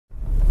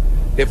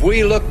if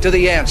we look to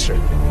the answer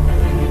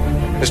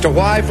as to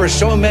why for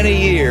so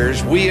many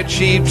years we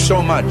achieved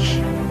so much,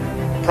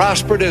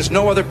 prospered as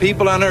no other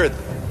people on earth,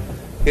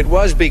 it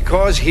was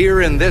because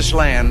here in this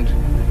land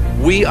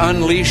we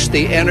unleashed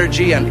the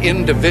energy and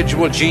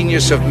individual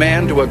genius of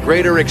man to a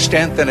greater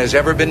extent than has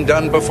ever been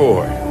done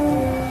before.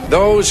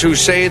 Those who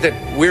say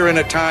that we're in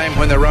a time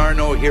when there are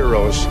no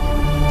heroes,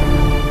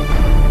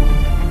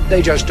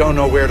 they just don't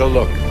know where to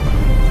look.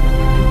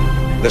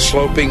 The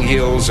sloping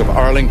hills of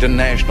Arlington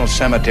National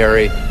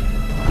Cemetery,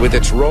 with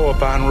its row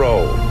upon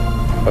row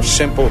of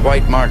simple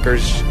white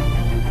markers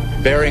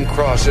bearing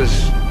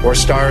crosses or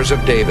stars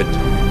of David,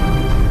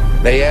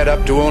 they add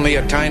up to only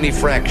a tiny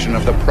fraction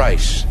of the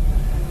price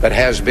that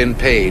has been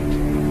paid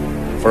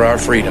for our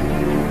freedom.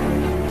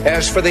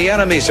 As for the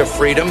enemies of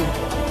freedom,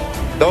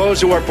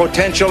 those who are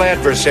potential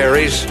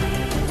adversaries,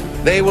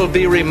 they will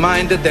be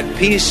reminded that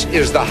peace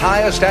is the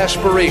highest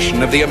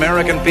aspiration of the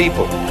American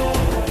people.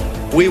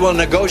 We will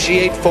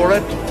negotiate for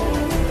it,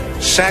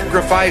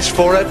 sacrifice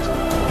for it.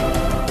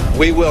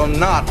 We will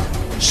not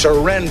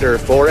surrender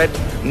for it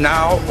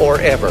now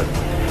or ever.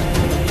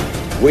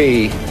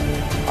 We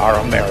are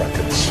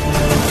Americans.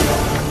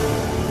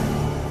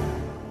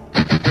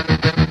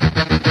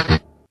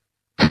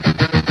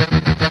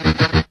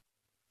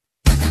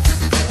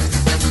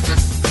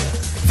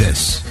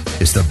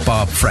 This is the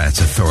Bob Frantz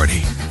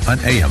Authority on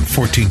AM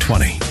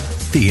 1420.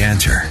 The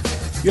Answer.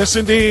 Yes,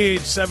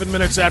 indeed. 7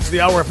 minutes after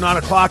the hour of 9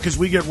 o'clock as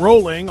we get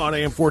rolling on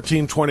AM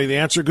 1420. The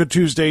Answer. Good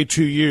Tuesday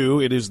to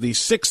you. It is the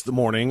 6th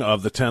morning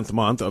of the 10th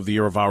month of the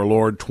year of our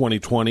Lord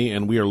 2020,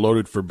 and we are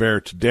loaded for bear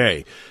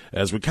today,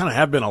 as we kind of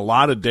have been a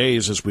lot of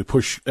days as we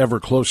push ever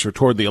closer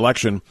toward the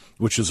election,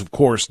 which is, of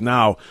course,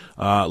 now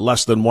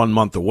less than 1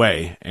 month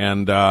away.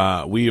 And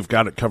we have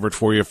got it covered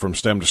for you from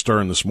stem to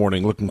stern this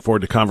morning. Looking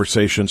forward to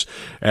conversations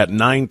at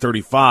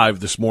 9:35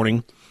 this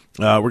morning.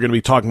 We're going to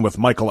be talking with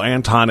Michael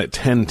Anton at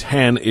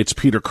 10:10. It's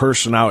Peter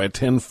Kirsanow at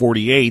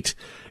 10:48.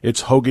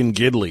 It's Hogan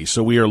Gidley.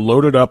 So we are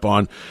loaded up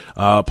on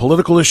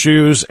political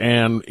issues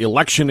and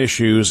election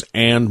issues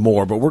and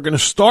more. But we're going to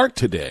start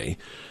today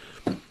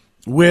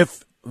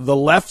with the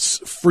left's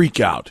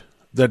freakout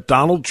that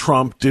Donald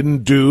Trump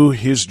didn't do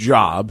his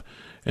job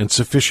and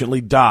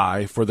sufficiently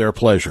die for their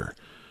pleasure.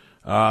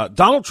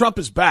 Donald Trump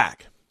is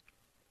back.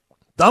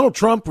 Donald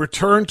Trump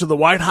returned to the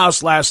White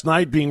House last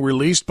night, being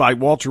released by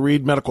Walter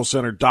Reed Medical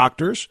Center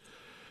doctors,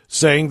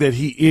 saying that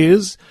he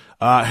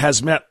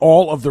has met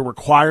all of the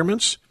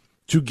requirements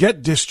to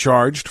get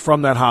discharged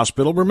from that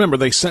hospital. Remember,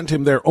 they sent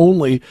him there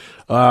only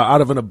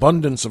out of an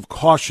abundance of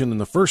caution in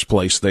the first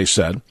place, they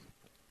said.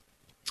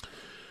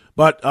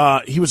 But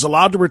he was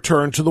allowed to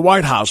return to the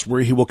White House,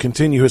 where he will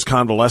continue his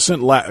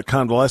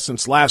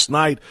convalescence. Last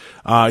night,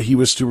 he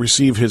was to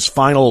receive his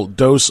final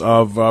dose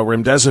of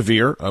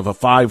remdesivir, of a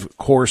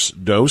 5-course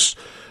dose,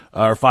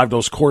 or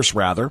 5-dose course,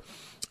 rather.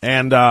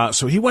 And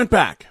so he went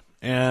back.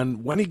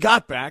 And when he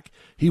got back,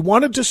 he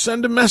wanted to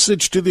send a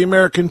message to the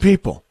American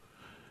people,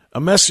 a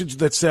message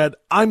that said,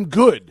 "I'm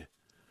good.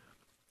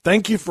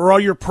 Thank you for all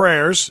your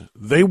prayers.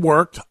 They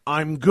worked.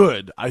 I'm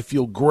good. I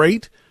feel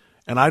great.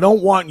 And I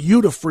don't want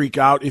you to freak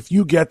out if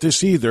you get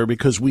this either,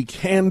 because we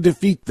can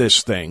defeat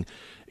this thing."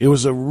 It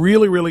was a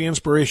really, really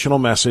inspirational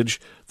message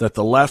that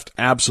the left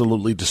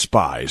absolutely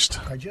despised.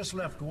 I just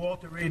left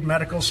Walter Reed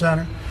Medical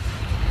Center,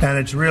 and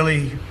it's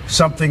really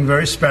something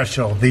very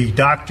special. The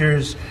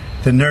doctors,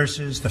 the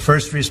nurses, the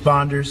first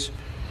responders,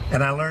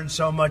 and I learned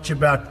so much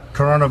about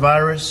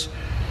coronavirus.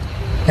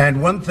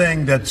 And one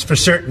thing that's for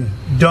certain,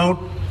 don't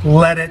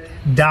let it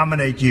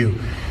dominate you.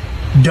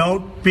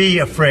 Don't be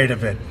afraid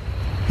of it.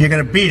 You're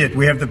going to beat it.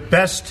 We have the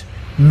best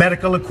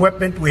medical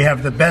equipment. We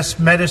have the best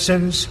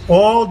medicines,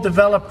 all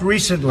developed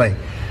recently.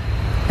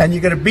 And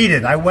you're going to beat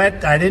it.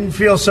 I didn't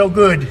feel so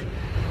good.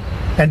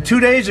 And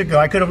 2 days ago,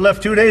 I could have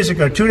left 2 days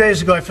ago. 2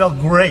 days ago, I felt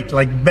great,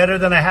 like better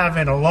than I have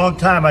in a long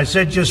time. I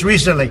said just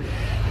recently,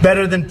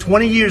 better than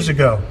 20 years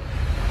ago.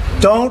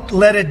 Don't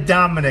let it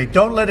dominate.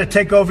 Don't let it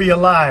take over your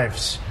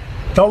lives.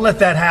 Don't let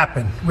that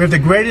happen. We have the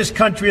greatest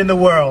country in the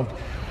world.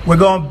 We're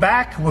going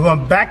back. We're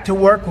going back to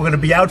work. We're going to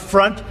be out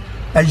front.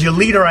 As your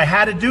leader, I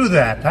had to do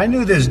that. I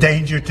knew there's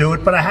danger to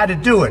it, but I had to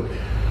do it.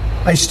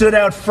 I stood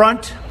out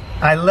front.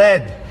 I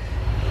led.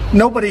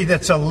 Nobody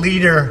that's a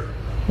leader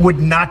would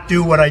not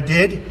do what I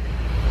did.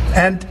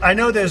 And I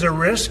know there's a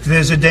risk,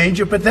 there's a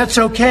danger, but that's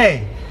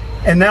okay.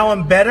 And now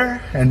I'm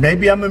better, and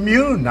maybe I'm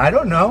immune. I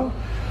don't know.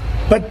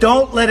 But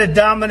don't let it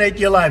dominate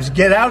your lives.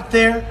 Get out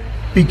there.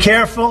 Be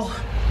careful.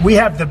 We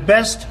have the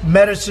best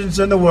medicines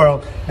in the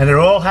world, and it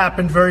all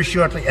happened very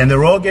shortly, and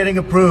they're all getting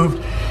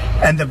approved,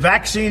 and the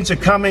vaccines are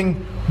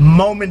coming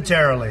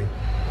momentarily.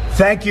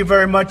 Thank you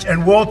very much.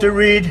 And Walter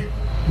Reed,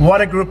 what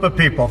a group of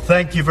people.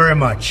 Thank you very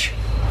much.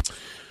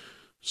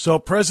 So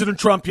President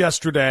Trump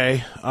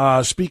yesterday,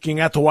 speaking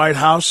at the White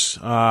House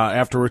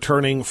after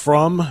returning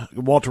from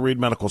Walter Reed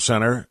Medical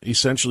Center,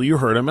 essentially you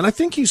heard him, and I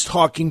think he's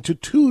talking to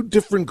two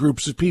different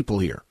groups of people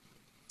here.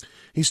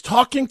 He's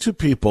talking to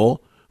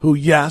people who,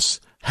 yes,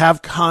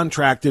 have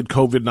contracted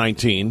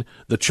COVID-19,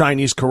 the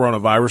Chinese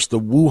coronavirus, the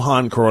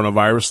Wuhan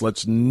coronavirus.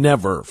 Let's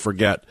never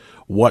forget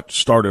what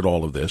started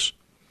all of this.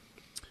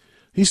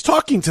 He's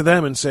talking to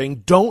them and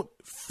saying, don't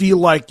feel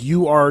like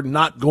you are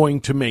not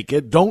going to make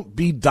it. Don't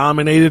be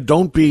dominated.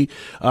 Don't be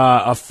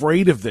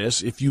afraid of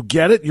this. If you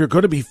get it, you're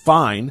going to be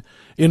fine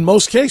in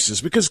most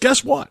cases. Because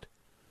guess what?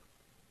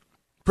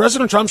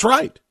 President Trump's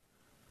right.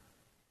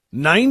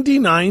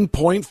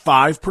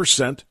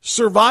 99.5%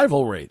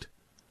 survival rate.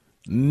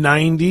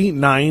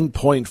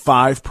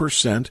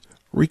 99.5%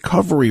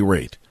 recovery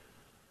rate.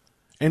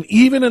 And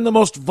even in the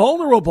most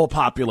vulnerable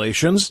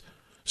populations,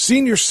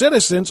 senior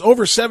citizens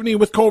over 70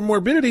 with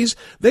comorbidities,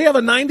 they have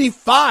a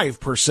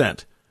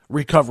 95%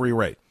 recovery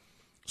rate.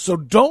 So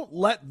don't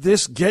let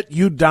this get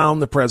you down,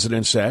 the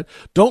president said.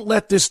 Don't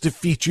let this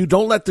defeat you.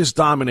 Don't let this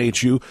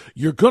dominate you.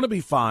 You're going to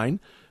be fine.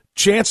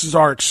 Chances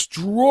are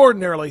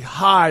extraordinarily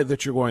high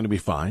that you're going to be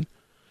fine.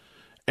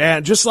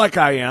 And just like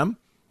I am,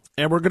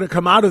 and we're going to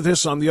come out of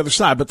this on the other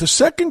side. But the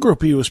second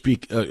group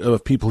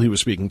of people he was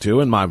speaking to,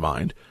 in my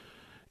mind,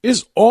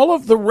 is all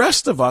of the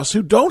rest of us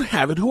who don't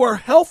have it, who are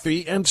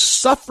healthy and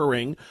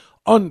suffering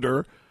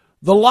under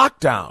the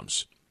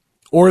lockdowns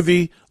or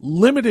the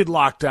limited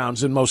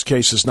lockdowns in most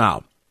cases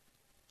now.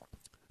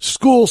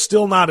 School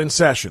still not in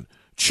session.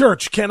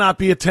 Church cannot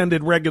be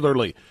attended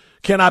regularly,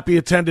 cannot be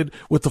attended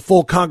with the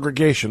full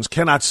congregations,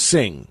 cannot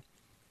sing.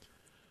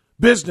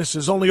 Business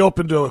is only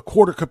open to a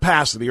quarter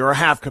capacity or a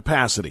half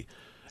capacity,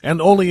 and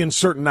only in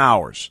certain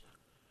hours.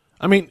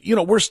 I mean,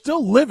 we're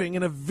still living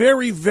in a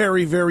very,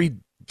 very, very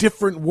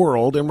different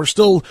world, and we're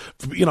still,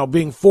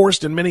 being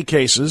forced in many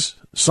cases,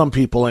 some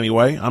people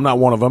anyway, I'm not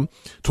one of them,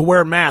 to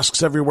wear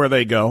masks everywhere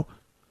they go.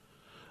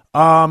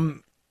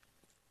 And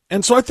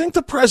so I think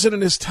the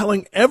president is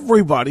telling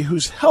everybody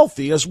who's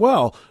healthy as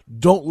well,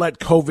 don't let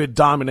COVID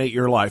dominate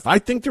your life. I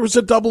think there was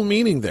a double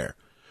meaning there.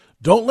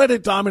 Don't let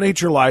it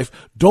dominate your life.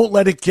 Don't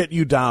let it get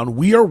you down.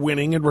 We are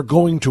winning, and we're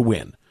going to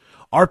win.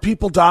 Are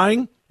people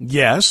dying?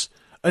 Yes.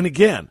 And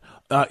again,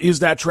 is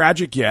that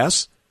tragic?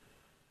 Yes.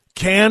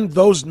 Can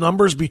those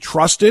numbers be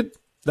trusted,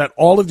 that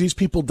all of these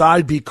people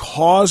died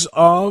because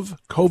of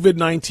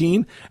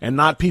COVID-19 and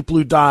not people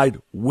who died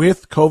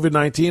with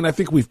COVID-19? I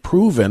think we've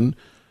proven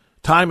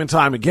time and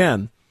time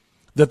again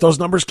that those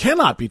numbers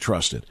cannot be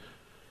trusted.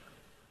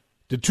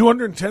 Did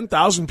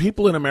 210,000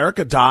 people in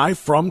America die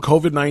from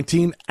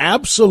COVID-19?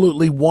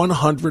 Absolutely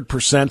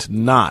 100%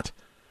 not.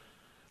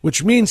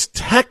 Which means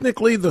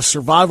technically the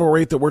survival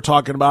rate that we're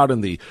talking about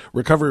and the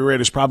recovery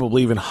rate is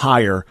probably even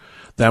higher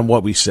than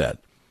what we said.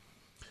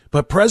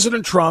 But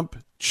President Trump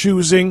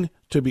choosing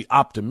to be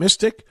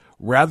optimistic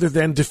rather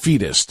than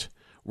defeatist,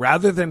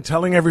 rather than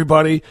telling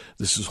everybody,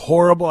 this is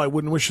horrible, I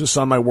wouldn't wish this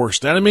on my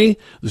worst enemy,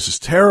 this is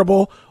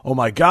terrible, oh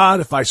my God,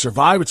 if I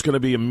survive, it's going to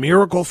be a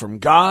miracle from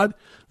God,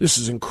 this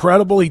is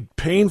incredibly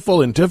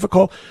painful and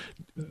difficult.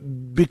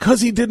 Because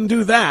he didn't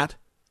do that,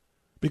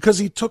 because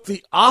he took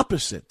the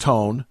opposite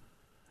tone,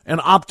 an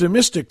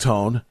optimistic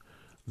tone,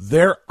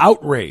 they're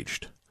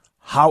outraged.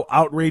 How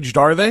outraged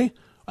are they?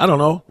 I don't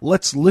know.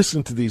 Let's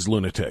listen to these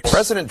lunatics.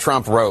 President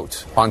Trump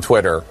wrote on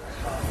Twitter,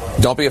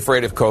 don't be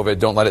afraid of COVID.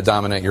 Don't let it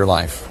dominate your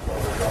life.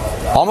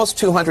 Almost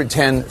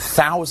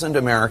 210,000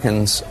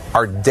 Americans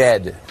are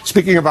dead.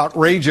 Speaking of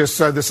outrageous,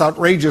 this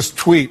outrageous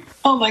tweet.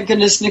 Oh, my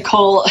goodness,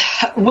 Nicole.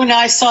 When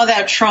I saw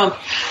that Trump,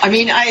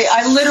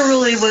 I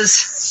literally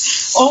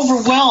was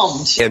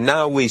overwhelmed. And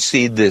now we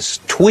see this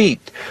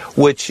tweet,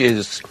 which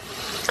is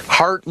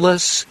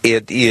heartless.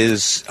 It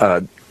is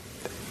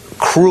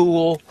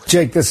cruel.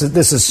 Jake, this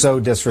is so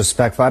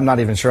disrespectful. I'm not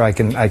even sure I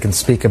can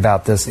speak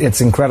about this. It's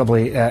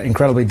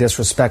incredibly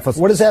disrespectful.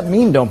 What does that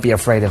mean? Don't be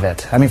afraid of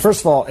it. I mean,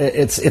 first of all,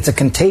 it's a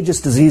contagious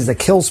disease that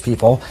kills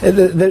people.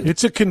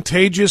 It's a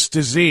contagious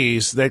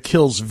disease that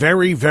kills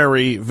very,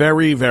 very,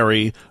 very,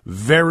 very,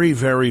 very,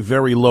 very,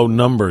 very low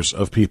numbers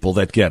of people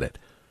that get it.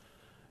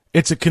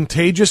 It's a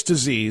contagious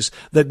disease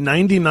that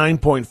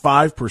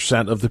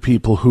 99.5% of the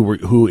people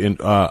who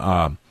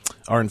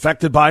are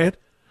infected by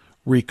it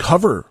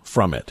recover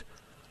from it.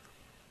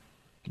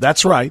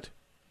 That's right.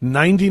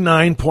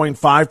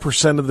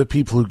 99.5% of the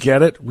people who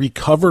get it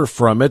recover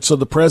from it. So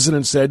the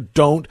president said,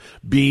 don't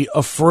be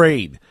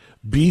afraid.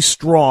 Be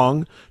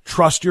strong.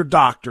 Trust your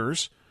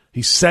doctors.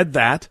 He said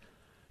that.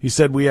 He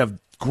said we have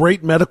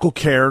great medical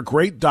care,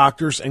 great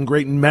doctors, and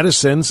great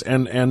medicines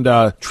and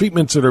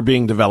treatments that are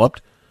being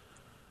developed.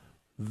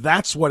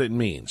 That's what it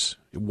means.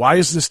 Why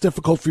is this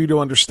difficult for you to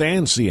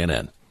understand,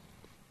 CNN?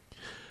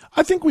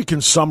 I think we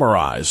can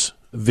summarize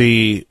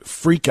the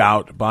freak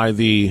out by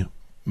the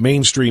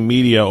mainstream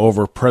media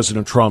over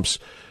President Trump's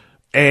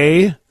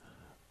A,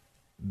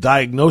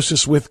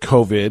 diagnosis with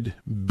COVID,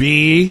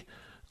 B,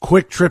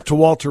 quick trip to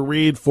Walter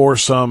Reed for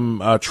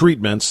some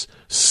treatments,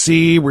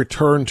 C,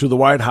 return to the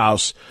White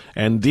House,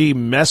 and D,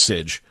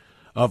 message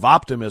of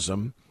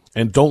optimism,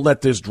 and don't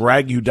let this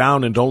drag you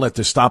down and don't let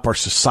this stop our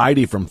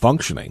society from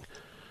functioning.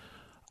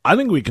 I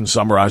think we can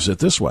summarize it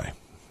this way.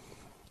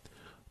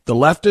 The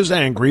left is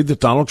angry that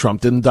Donald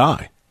Trump didn't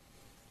die.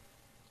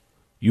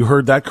 You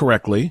heard that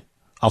correctly.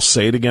 I'll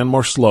say it again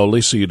more slowly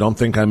so you don't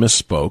think I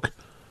misspoke.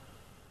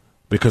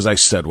 because I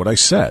said what I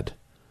said.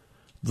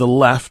 The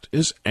left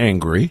is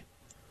angry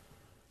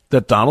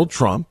that Donald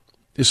Trump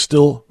is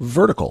still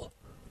vertical,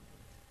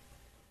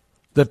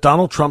 that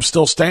Donald Trump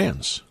still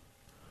stands,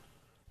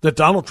 that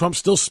Donald Trump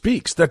still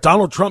speaks, that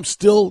Donald Trump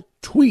still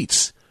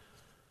tweets.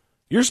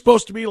 You're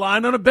supposed to be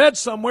lying on a bed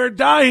somewhere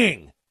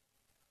dying.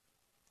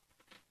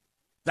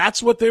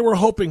 That's what they were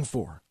hoping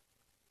for.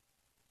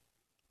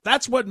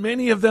 That's what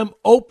many of them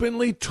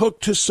openly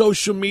took to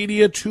social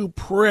media to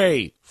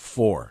pray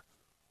for.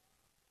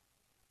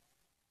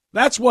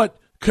 That's what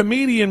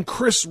comedian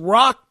Chris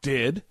Rock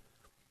did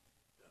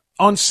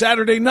on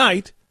Saturday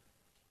night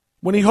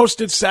when he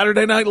hosted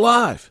Saturday Night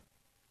Live.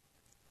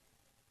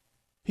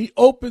 He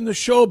opened the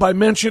show by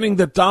mentioning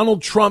that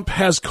Donald Trump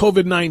has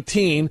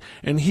COVID-19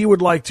 and he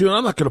would like to, and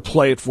I'm not going to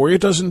play it for you,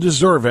 it doesn't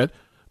deserve it,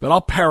 but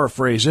I'll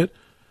paraphrase it,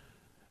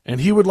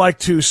 and he would like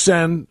to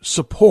send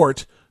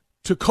support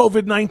to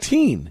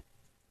COVID-19.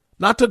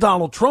 Not to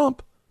Donald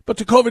Trump, but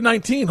to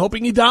COVID-19,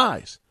 hoping he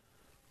dies.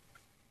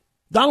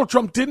 Donald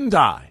Trump didn't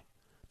die.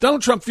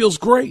 Donald Trump feels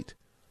great.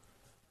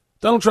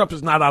 Donald Trump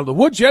is not out of the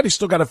woods yet. He's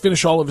still got to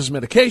finish all of his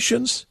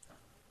medications.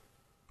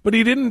 But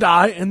he didn't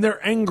die, and they're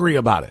angry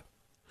about it.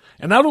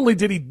 And not only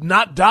did he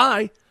not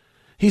die,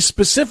 he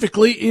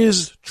specifically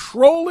is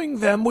trolling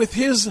them with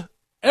his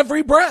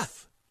every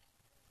breath.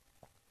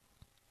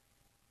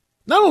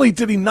 Not only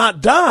did he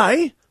not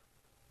die,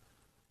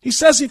 he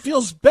says he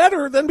feels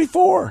better than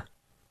before.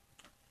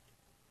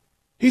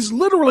 He's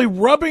literally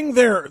rubbing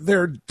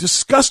their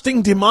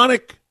disgusting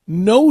demonic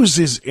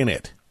noses in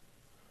it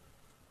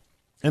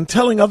and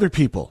telling other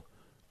people,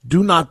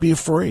 do not be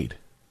afraid.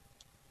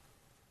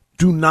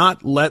 Do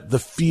not let the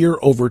fear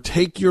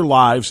overtake your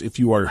lives. If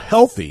you are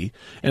healthy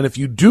and if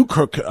you do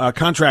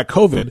contract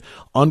COVID,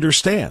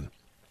 understand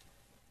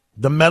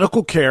the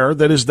medical care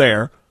that is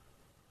there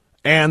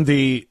and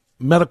the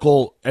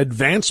medical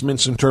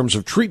advancements in terms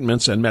of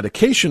treatments and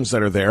medications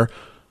that are there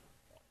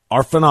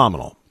are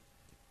phenomenal.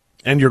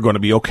 And you're going to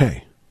be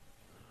okay.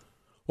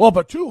 Well,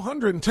 but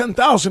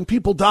 210,000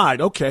 people died.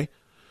 Okay.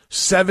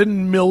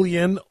 7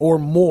 million or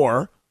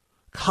more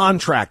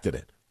contracted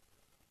it.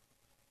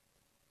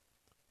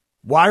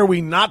 Why are we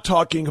not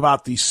talking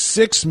about the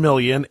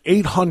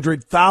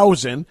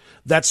 6,800,000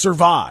 that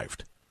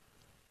survived,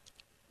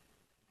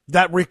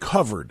 that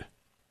recovered?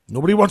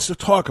 Nobody wants to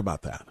talk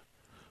about that.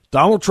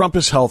 Donald Trump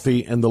is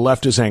healthy, and the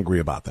left is angry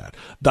about that.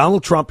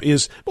 Donald Trump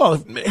is,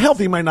 well,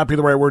 healthy might not be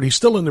the right word. He's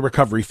still in the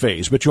recovery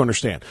phase, but you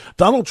understand.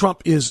 Donald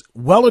Trump is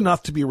well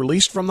enough to be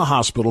released from the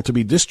hospital, to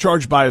be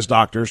discharged by his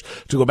doctors,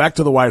 to go back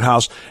to the White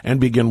House and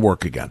begin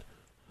work again.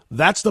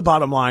 That's the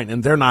bottom line,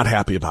 and they're not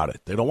happy about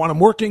it. They don't want him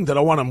working. They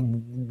don't want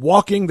him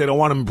walking. They don't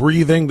want him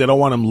breathing. They don't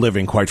want him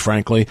living, quite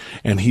frankly,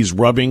 and he's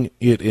rubbing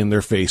it in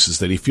their faces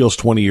that he feels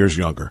 20 years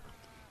younger.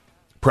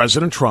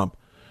 President Trump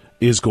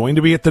is going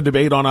to be at the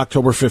debate on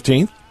October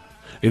 15th.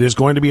 It is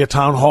going to be a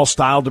town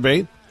hall-style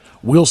debate.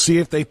 We'll see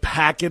if they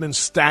pack it and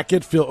stack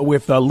it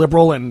with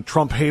liberal and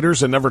Trump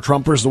haters and never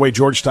Trumpers the way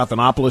George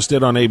Stephanopoulos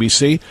did on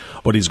ABC,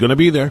 but he's going to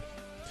be there.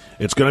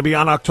 It's going to be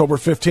on October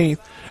 15th,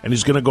 and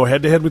he's going to go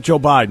head-to-head with Joe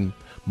Biden,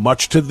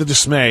 much to the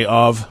dismay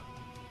of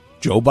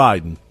Joe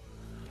Biden,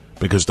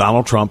 because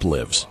Donald Trump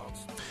lives.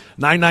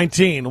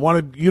 9:19,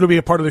 wanted you to be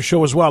a part of the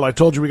show as well. I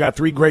told you we got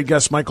three great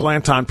guests, Michael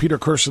Anton, Peter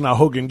Kirsanow,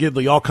 Hogan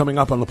Gidley, all coming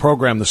up on the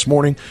program this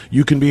morning.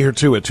 You can be here,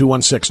 too, at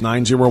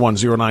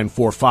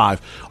 216-901-0945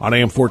 on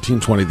AM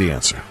 1420, The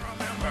Answer.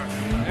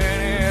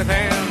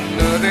 Anything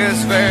to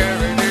this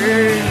very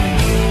day,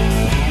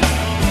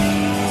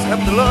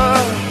 except the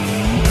love,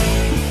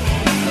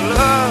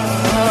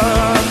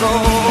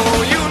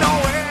 oh, you know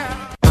where.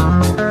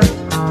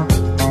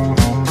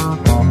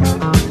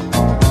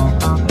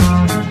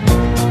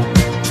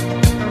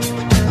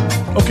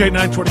 Okay,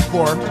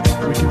 9:24.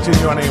 We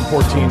continue on AM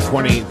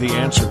 1420, The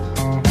Answer.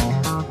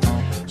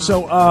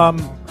 So,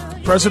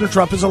 President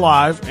Trump is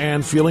alive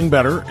and feeling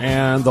better,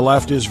 and the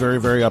left is very,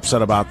 very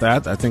upset about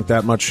that. I think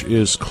that much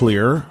is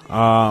clear.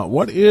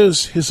 What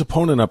is his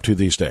opponent up to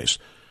these days?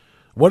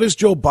 What is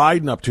Joe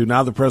Biden up to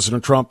now that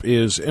President Trump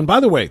is... And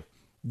by the way,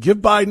 give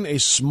Biden a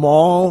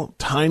small,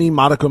 tiny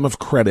modicum of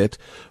credit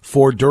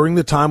for during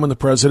the time when the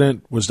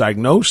president was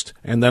diagnosed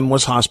and then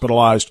was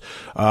hospitalized,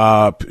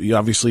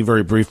 obviously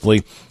very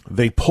briefly,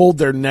 they pulled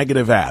their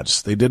negative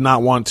ads. They did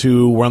not want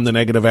to run the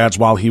negative ads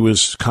while he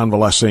was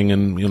convalescing,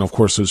 and, you know, of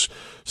course, his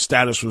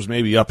status was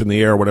maybe up in the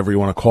air, whatever you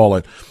want to call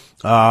it.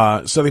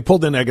 So they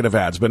pulled the negative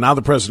ads, but now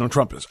that President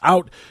Trump is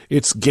out,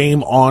 it's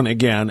game on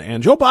again.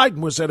 And Joe Biden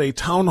was at a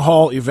town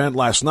hall event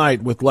last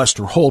night with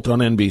Lester Holt on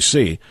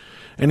NBC,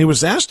 and he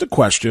was asked a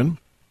question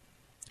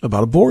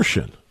about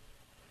abortion.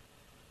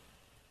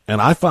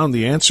 And I found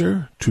the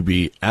answer to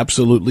be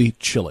absolutely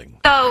chilling.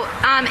 So,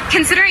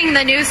 considering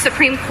the new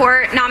Supreme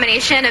Court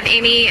nomination of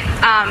Amy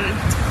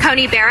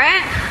Coney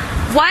Barrett,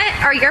 what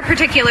are your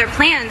particular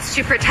plans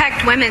to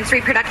protect women's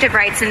reproductive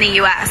rights in the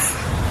U.S.?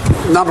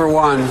 Number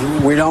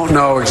one, we don't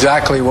know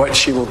exactly what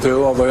she will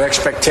do, although the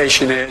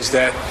expectation is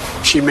that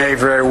she may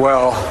very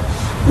well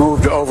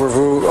move to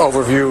overrule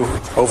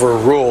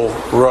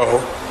Roe.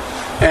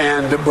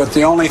 But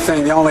the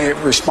only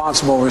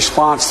responsible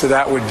response to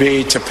that would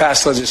be to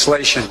pass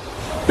legislation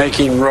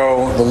making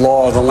Roe the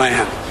law of the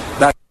land.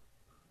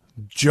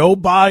 Joe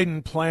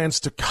Biden plans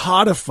to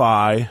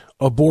codify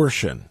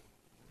abortion.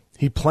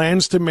 He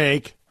plans to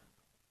make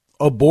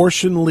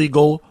abortion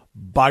legal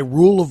by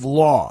rule of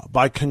law,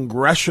 by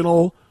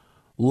congressional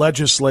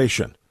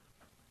legislation.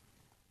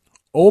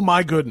 Oh,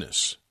 my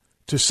goodness.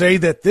 To say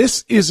that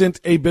this isn't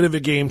a bit of a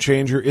game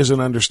changer is an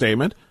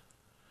understatement.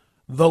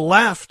 The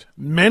left,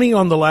 many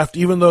on the left,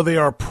 even though they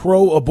are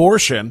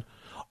pro-abortion,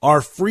 are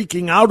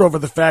freaking out over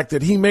the fact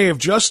that he may have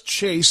just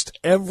chased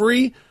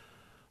every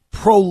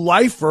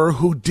pro-lifer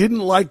who didn't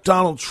like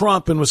Donald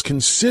Trump and was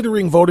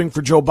considering voting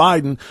for Joe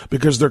Biden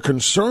because they're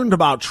concerned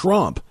about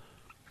Trump.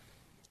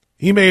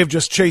 He may have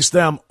just chased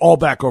them all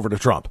back over to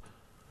Trump.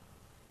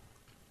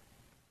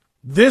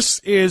 This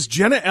is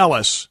Jenna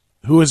Ellis,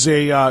 who is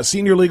a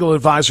senior legal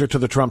advisor to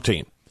the Trump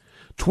team,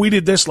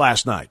 tweeted this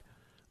last night.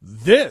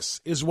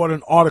 This is what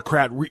an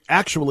autocrat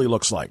actually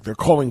looks like. They're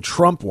calling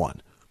Trump one.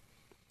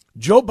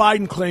 Joe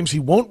Biden claims he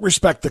won't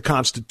respect the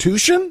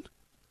Constitution,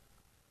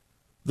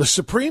 the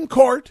Supreme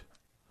Court,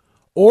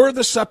 or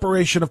the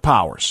separation of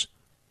powers.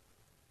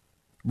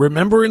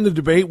 Remember in the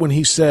debate when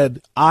he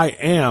said, I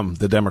am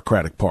the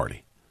Democratic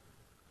Party.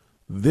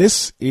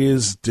 This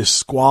is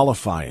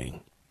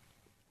disqualifying.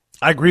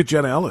 I agree with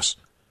Jenna Ellis.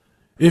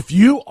 If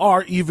you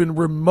are even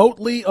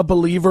remotely a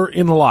believer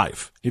in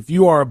life, if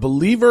you are a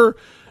believer,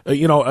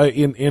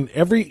 in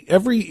every,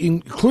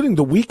 including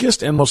the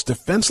weakest and most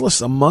defenseless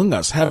among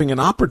us, having an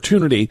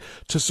opportunity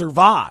to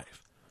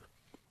survive,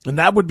 and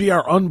that would be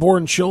our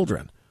unborn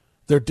children.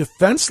 They're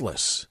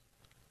defenseless.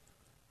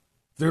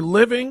 They're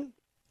living,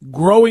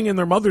 growing in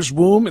their mother's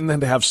womb, and then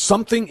to have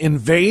something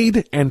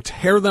invade and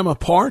tear them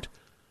apart,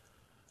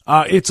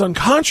 it's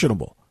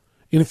unconscionable.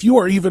 And if you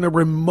are even a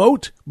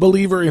remote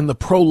believer in the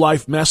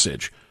pro-life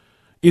message,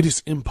 it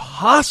is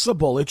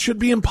impossible. It should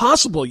be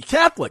impossible.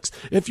 Catholics,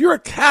 if you're a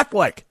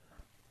Catholic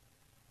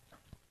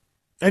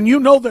and you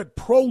know that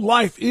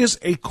pro-life is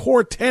a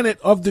core tenet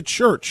of the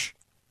church,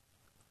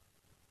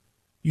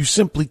 you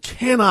simply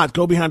cannot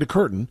go behind a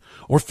curtain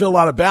or fill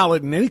out a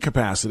ballot in any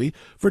capacity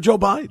for Joe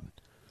Biden.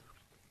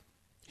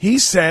 He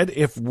said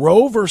if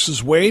Roe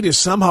versus Wade is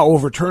somehow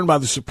overturned by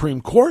the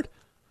Supreme Court,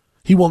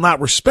 he will not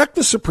respect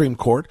the Supreme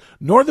Court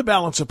nor the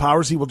balance of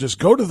powers. He will just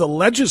go to the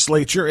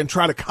legislature and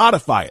try to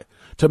codify it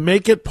to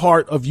make it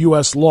part of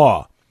U.S.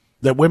 law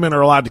that women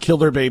are allowed to kill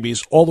their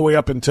babies all the way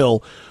up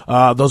until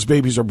those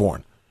babies are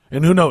born.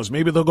 And who knows,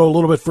 maybe they'll go a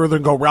little bit further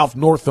and go Ralph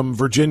Northam,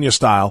 Virginia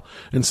style,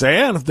 and say,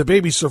 and if the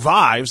baby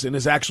survives and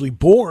is actually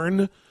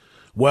born,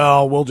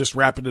 well, we'll just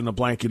wrap it in a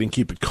blanket and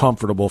keep it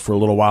comfortable for a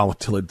little while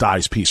until it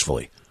dies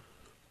peacefully,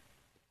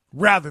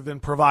 rather than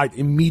provide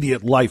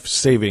immediate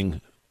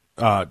life-saving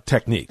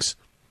techniques.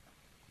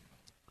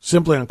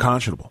 Simply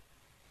unconscionable.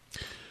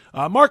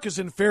 Mark is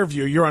in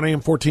Fairview. You're on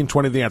AM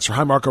 1420, The Answer.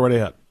 Hi, Mark. Already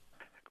ahead.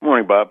 Good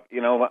morning, Bob.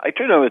 I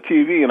turned on the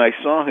TV and I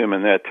saw him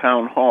in that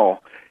town hall.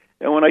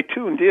 And when I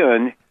tuned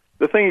in,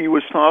 the thing he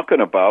was talking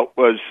about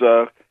was,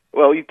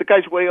 the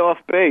guy's way off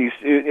base.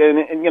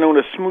 And in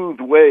a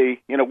smooth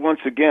way, once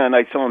again,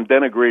 I saw him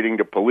denigrating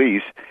the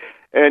police.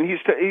 And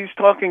he's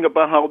talking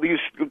about how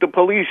the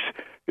police,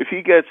 if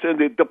he gets in,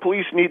 the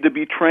police need to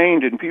be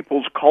trained in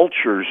people's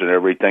cultures and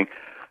everything.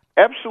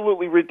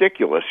 Absolutely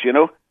ridiculous,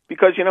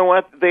 because you know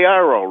what? They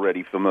are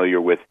already familiar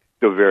with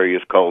the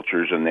various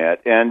cultures and that,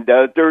 and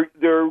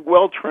they're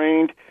well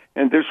trained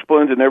and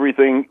disciplined and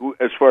everything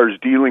as far as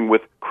dealing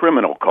with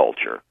criminal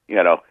culture,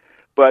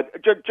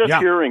 But just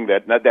hearing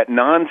that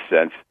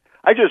nonsense,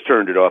 I just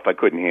turned it off. I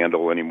couldn't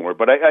handle it anymore.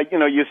 But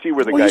you see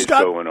where the guy's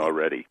going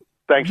already.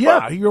 Thanks,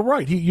 yeah, Bob. You're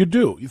right. You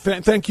do.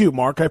 Thank you,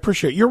 Mark. I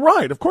appreciate it. You're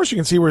right. Of course you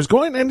can see where he's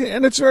going,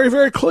 and it's very,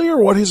 very clear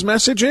what his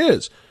message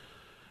is.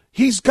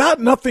 He's got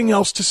nothing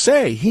else to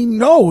say. He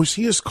knows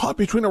he is caught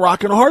between a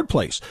rock and a hard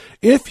place.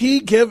 If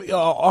he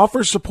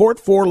offers support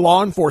for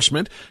law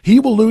enforcement, he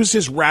will lose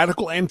his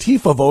radical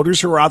Antifa voters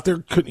who are out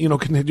there,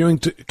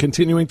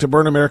 continuing to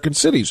burn American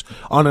cities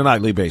on a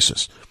nightly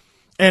basis.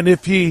 And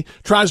if he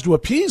tries to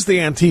appease the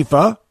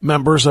Antifa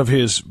members of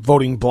his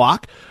voting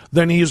bloc,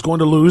 then he is going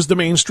to lose the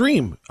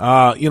mainstream,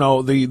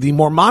 the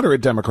more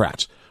moderate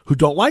Democrats who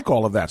don't like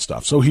all of that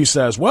stuff. So he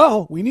says,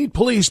 well, we need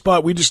police,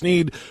 but we just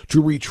need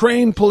to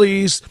retrain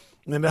police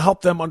and to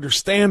help them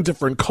understand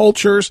different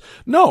cultures.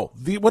 No,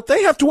 what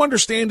they have to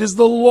understand is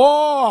the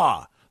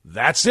law.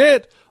 That's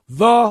it,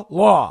 the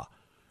law.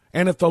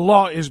 And if the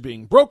law is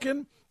being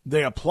broken,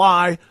 they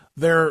apply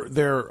their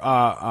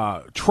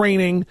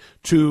training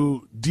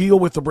to deal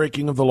with the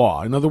breaking of the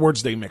law. In other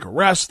words, they make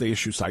arrests, they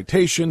issue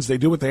citations, they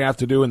do what they have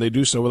to do, and they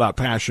do so without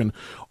passion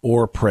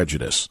or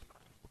prejudice.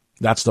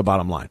 That's the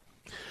bottom line.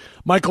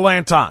 Michael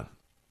Anton,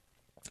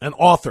 an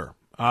author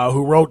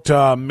who wrote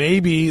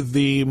maybe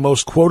the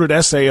most quoted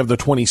essay of the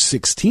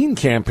 2016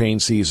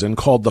 campaign season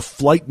called The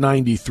Flight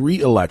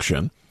 93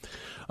 Election,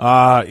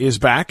 is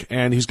back,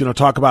 and he's going to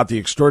talk about the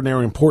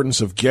extraordinary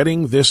importance of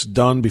getting this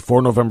done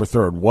before November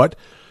 3rd. What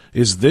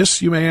is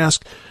this, you may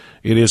ask?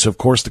 It is, of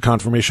course, the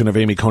confirmation of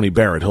Amy Coney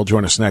Barrett. He'll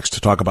join us next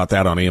to talk about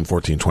that on AM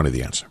 1420,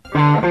 The Answer.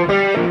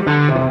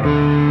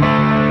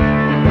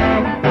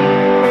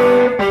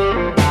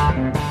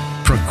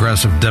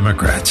 Progressive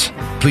Democrats,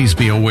 please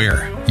be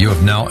aware you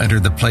have now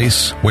entered the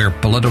place where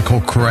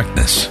political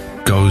correctness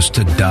goes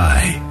to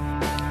die.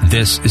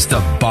 This is the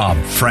Bob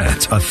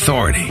France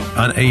Authority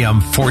on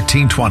AM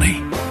 1420.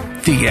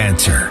 The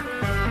Answer.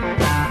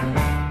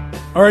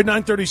 All right,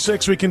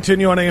 9:36. We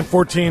continue on AM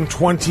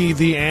 1420.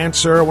 The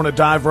Answer. I want to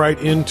dive right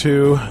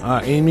into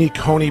Amy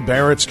Coney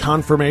Barrett's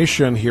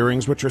confirmation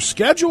hearings, which are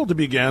scheduled to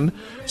begin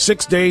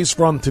 6 days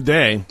from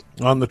today,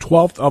 on the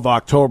 12th of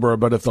October,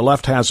 but if the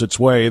left has its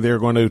way, they're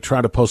going to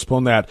try to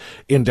postpone that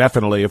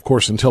indefinitely, of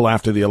course, until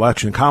after the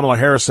election. Kamala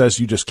Harris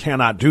says you just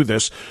cannot do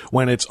this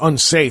when it's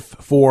unsafe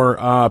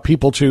for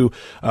people to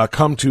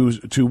come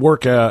to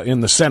work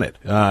in the Senate.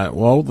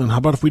 Well, then how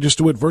about if we just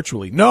do it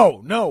virtually?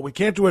 No, we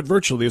can't do it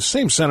virtually. The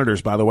same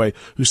senators, by the way,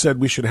 who said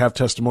we should have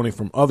testimony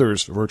from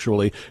others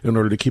virtually in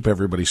order to keep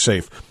everybody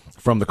safe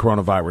from the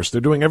coronavirus. They're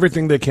doing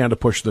everything they can to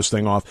push this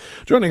thing off.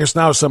 Joining us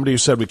now is somebody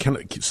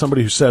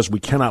who says we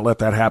cannot let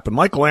that happen.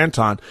 Michael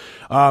Anton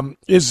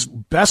is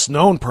best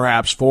known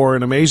perhaps for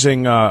an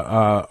amazing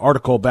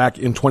article back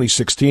in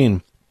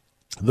 2016.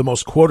 The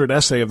most quoted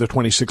essay of the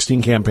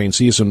 2016 campaign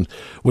season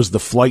was the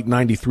Flight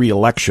 93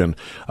 election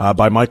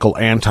by Michael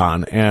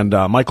Anton. And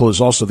Michael is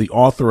also the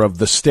author of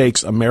The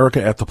Stakes,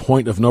 America at the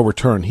Point of No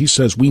Return. He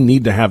says we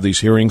need to have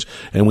these hearings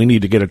and we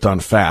need to get it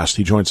done fast.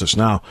 He joins us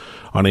now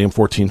on AM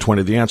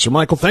 1420, The Answer.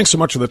 Michael, thanks so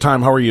much for the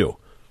time. How are you?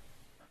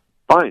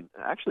 Fine.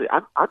 Actually,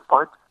 I'm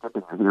fine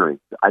skipping the hearings.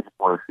 I just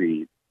want to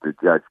see the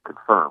judge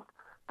confirmed.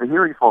 The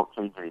hearings won't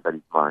change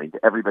anybody's mind.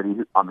 Everybody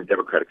on the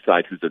Democratic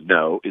side who's a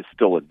no is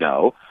still a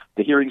no.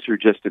 The hearings are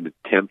just an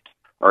attempt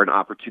or an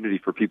opportunity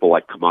for people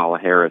like Kamala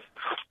Harris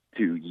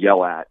to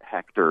yell at,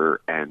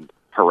 hector, and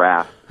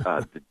harass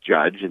the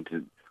judge and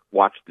to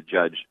watch the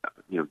judge,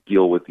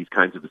 deal with these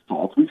kinds of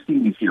assaults. We've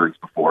seen these hearings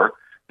before.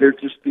 They're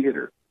just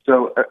theater.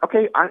 So,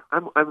 okay,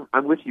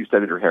 I'm with you,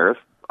 Senator Harris,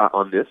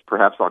 on this,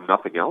 perhaps on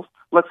nothing else.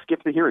 Let's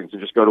skip the hearings and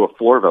just go to a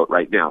floor vote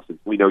right now, since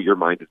we know your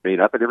mind is made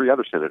up and every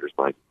other senator's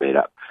mind is made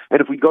up. And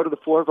if we go to the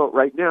floor vote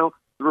right now,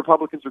 the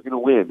Republicans are going to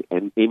win,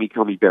 and Amy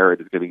Coney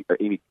Barrett is going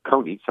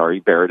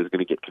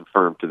to get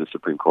confirmed to the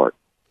Supreme Court.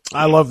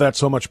 I love that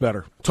so much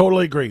better.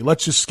 Totally agree.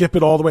 Let's just skip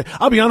it all the way.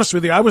 I'll be honest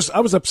with you. I was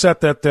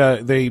upset that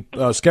they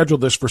scheduled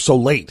this for so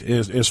late,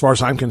 as far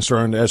as I'm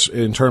concerned, as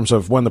in terms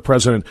of when the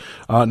president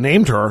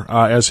named her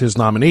as his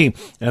nominee,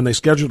 and they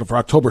scheduled it for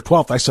October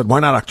 12th. I said, why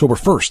not October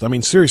 1st? I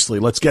mean, seriously,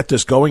 let's get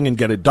this going and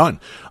get it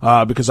done,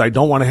 because I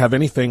don't want to have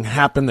anything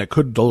happen that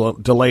could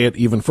delay it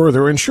even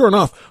further. And sure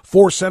enough,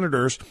 4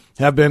 senators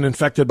have been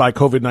infected by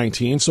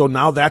COVID-19, so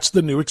now that's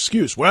the new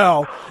excuse.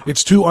 Well,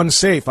 it's too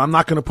unsafe. I'm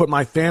not going to put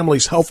my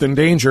family's health in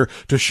danger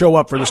to show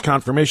up for this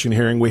confirmation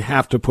hearing. We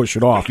have to push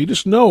it off. You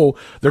just know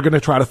they're going to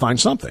try to find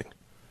something.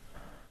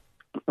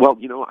 Well,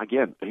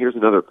 again, here's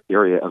another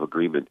area of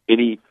agreement.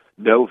 Any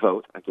no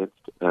vote against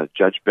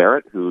Judge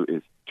Barrett, who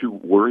is too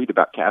worried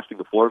about casting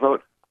the floor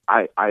vote,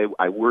 I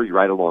worry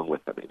right along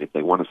with them. And if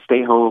they want to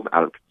stay home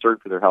out of concern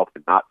for their health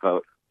and not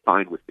vote,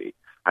 fine with me.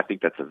 I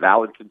think that's a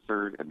valid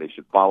concern, and they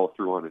should follow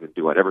through on it and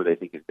do whatever they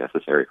think is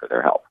necessary for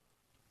their health.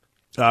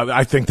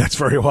 I think that's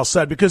very well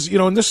said because,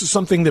 and this is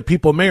something that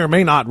people may or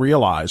may not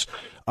realize.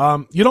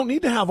 You don't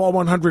need to have all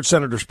 100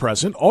 senators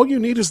present. All you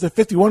need is the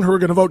 51 who are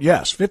going to vote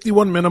yes.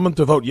 51 minimum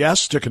to vote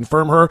yes to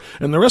confirm her,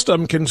 and the rest of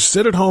them can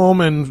sit at home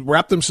and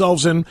wrap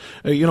themselves in,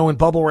 in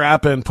bubble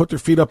wrap and put their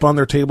feet up on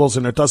their tables,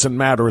 and it doesn't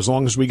matter as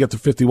long as we get the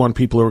 51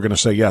 people who are going to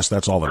say yes.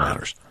 That's all that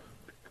matters.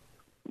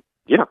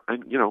 Yeah,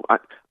 and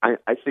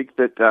I think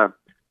that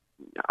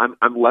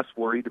I'm less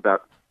worried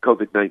about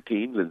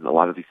COVID-19 than a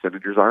lot of these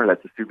senators are.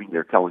 That's assuming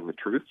they're telling the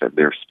truth and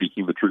they're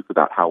speaking the truth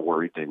about how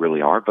worried they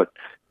really are. But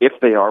if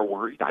they are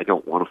worried, I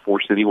don't want to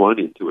force anyone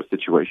into a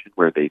situation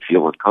where they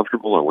feel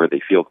uncomfortable or where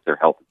they feel that their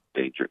health is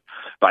endangered.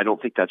 But I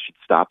don't think that should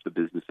stop the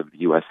business of the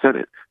U.S.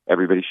 Senate.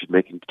 Everybody should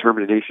make a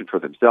determination for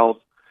themselves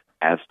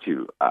as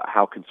to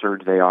how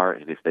concerned they are.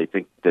 And if they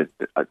think that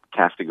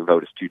casting a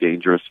vote is too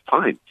dangerous,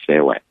 fine, stay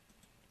away.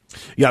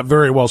 Yeah,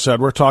 very well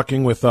said. We're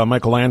talking with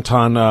Michael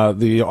Anton.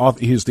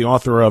 He's the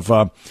author of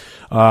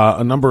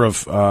a number of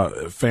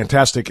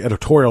fantastic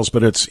editorials,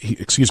 but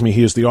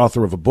he is the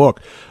author of a book,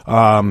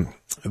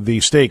 The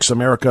Stakes,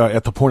 America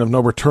at the Point of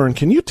No Return.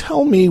 Can you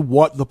tell me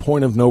what the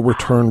point of no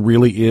return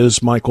really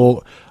is,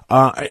 Michael?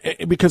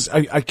 Because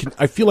I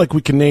feel like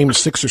we can name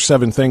 6 or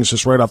 7 things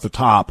just right off the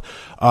top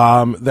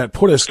that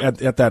put us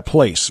at that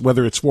place,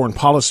 whether it's foreign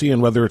policy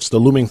and whether it's the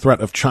looming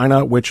threat of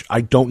China, which I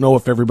don't know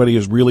if everybody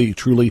is really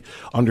truly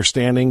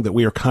understanding that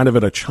we are kind of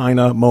at a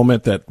China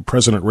moment that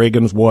President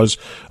Reagan's was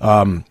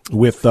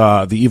with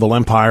the evil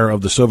empire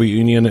of the Soviet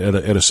Union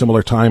at a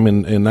similar time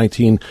in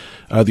the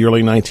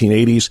early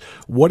 1980s.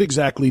 What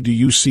exactly do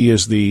you see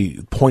as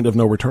the point of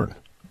no return?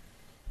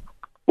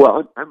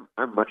 Well,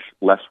 I'm much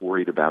less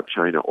worried about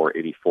China or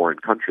any foreign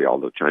country,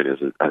 although China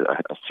is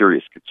a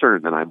serious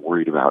concern, than I'm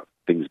worried about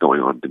things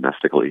going on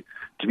domestically.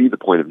 To me, the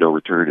point of no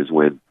return is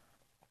when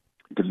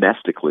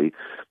domestically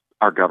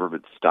our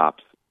government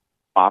stops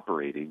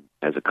operating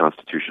as a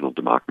constitutional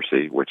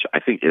democracy, which I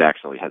think it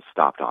actually has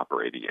stopped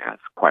operating as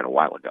quite a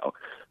while ago,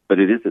 but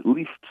it is at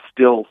least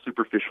still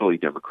superficially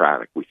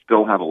democratic. We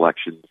still have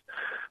elections.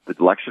 The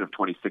election of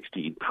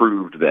 2016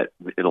 proved that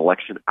an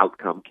election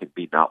outcome can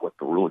be not what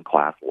the ruling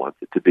class wants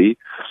it to be.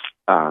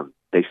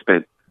 They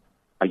spent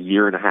a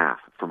year and a half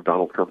from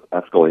Donald Trump's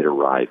escalator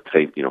ride,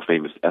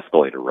 famous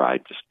escalator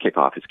ride, just kick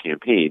off his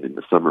campaign in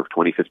the summer of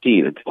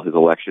 2015 until his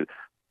election,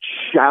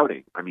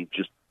 shouting,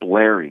 just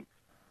blaring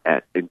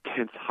at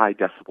intense high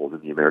decibels in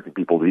the American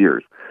people's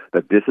ears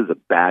that this is a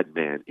bad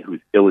man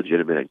who's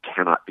illegitimate and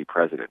cannot be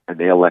president, and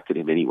they elected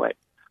him anyway,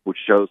 which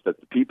shows that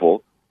the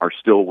people are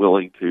still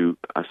willing to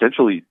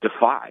essentially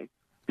defy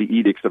the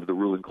edicts of the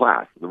ruling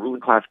class. The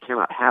ruling class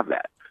cannot have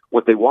that.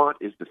 What they want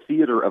is the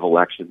theater of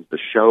elections, the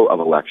show of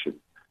elections,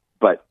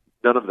 but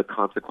none of the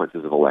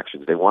consequences of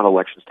elections. They want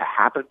elections to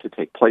happen, to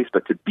take place,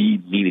 but to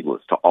be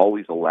meaningless, to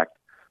always elect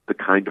the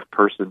kind of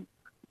person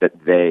that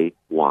they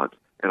want.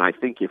 And I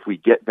think if we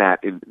get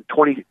that in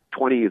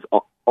 2020 is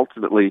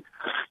ultimately,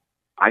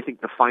 I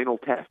think, the final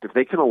test. If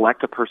they can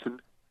elect a person,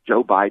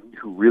 Joe Biden,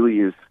 who really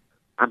is,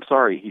 I'm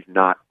sorry, he's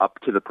not up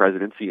to the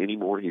presidency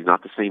anymore. He's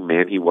not the same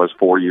man he was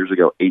 4 years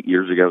ago, 8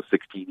 years ago,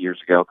 16 years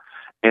ago,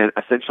 and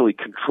essentially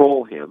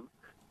control him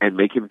and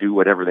make him do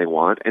whatever they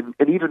want and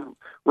even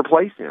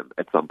replace him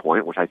at some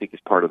point, which I think is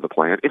part of the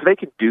plan. If they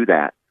can do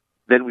that,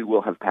 then we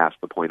will have passed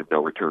the point of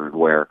no return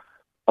where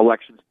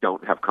elections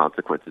don't have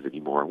consequences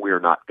anymore. We are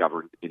not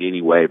governed in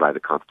any way by the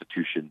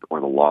Constitution or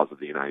the laws of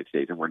the United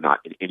States, and we're not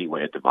in any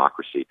way a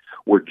democracy.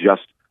 We're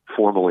just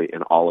formally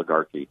an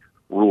oligarchy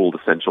ruled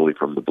essentially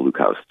from the Blue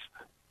Coasts.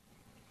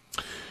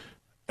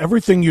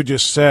 Everything you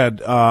just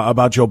said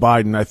about Joe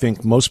Biden, I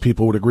think most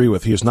people would agree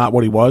with. He is not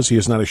what he was. He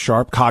is not as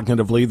sharp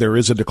cognitively. There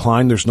is a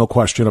decline. There's no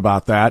question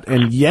about that.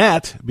 And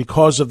yet,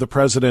 because of the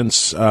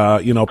president's,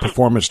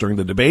 performance during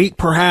the debate,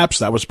 perhaps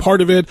that was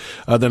part of it.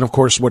 Then, of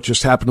course, what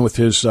just happened with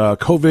his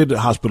COVID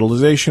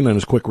hospitalization and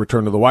his quick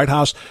return to the White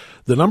House,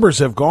 the numbers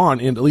have gone,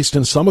 at least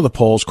in some of the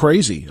polls,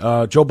 crazy.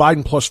 Joe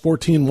Biden plus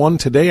 14 won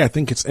today. I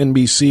think it's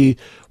NBC,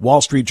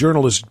 Wall Street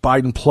Journal is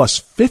Biden plus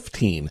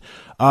 15.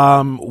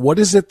 What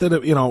is it that,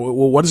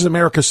 what is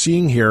America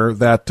seeing here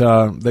that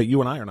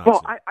you and I are not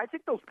seeing? I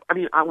think those,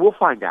 we'll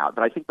find out,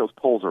 but I think those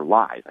polls are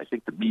lies. I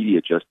think the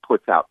media just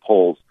puts out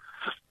polls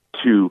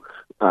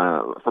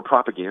for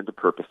propaganda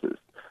purposes.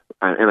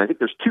 And I think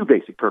there's two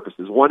basic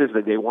purposes. One is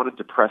that they want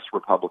to depress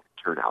Republican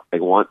turnout. They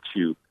want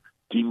to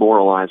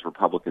demoralize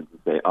Republicans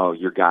and say, oh,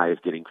 your guy is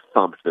getting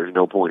thumped. There's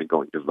no point in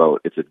going to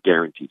vote. It's a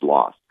guaranteed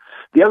loss.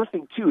 The other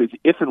thing, too, is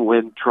if and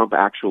when Trump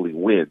actually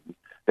wins,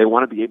 they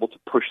want to be able to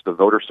push the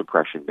voter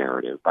suppression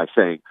narrative by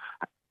saying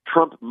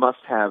Trump must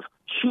have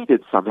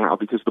cheated somehow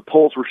because the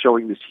polls were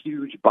showing this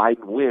huge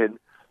Biden win,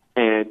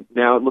 and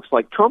now it looks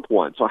like Trump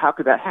won. So how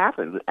could that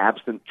happen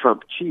absent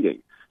Trump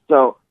cheating?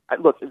 So,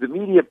 look, the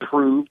media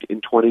proved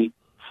in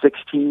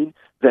 2016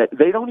 that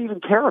they don't even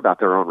care about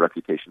their own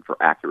reputation for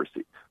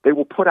accuracy. They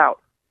will put out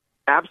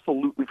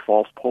absolutely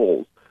false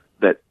polls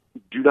that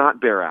do not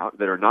bear out,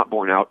 that are not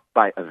borne out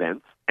by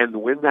events, and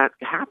when that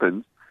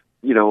happens,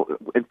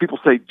 and people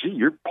say, gee,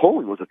 your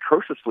polling was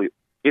atrociously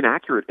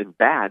inaccurate and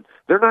bad,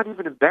 they're not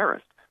even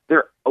embarrassed.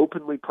 They're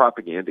openly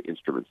propaganda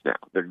instruments now.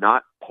 They're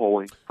not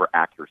polling for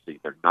accuracy.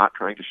 They're not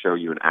trying to show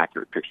you an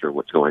accurate picture of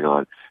what's going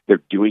on.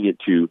 They're doing it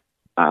to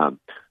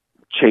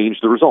change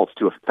the results,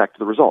 to affect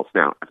the results.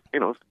 Now,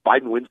 if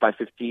Biden wins by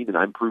 15 and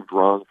I'm proved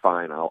wrong,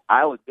 fine,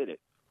 I'll admit it.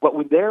 But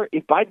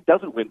if Biden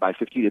doesn't win by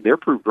 15 and they're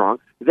proved wrong,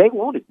 they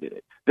won't admit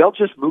it. They'll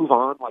just move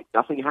on like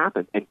nothing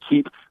happened and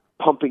keep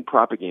pumping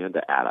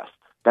propaganda at us.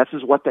 This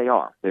is what they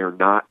are. They are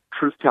not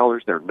truth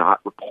tellers. They're not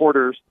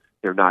reporters.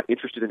 They're not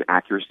interested in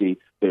accuracy.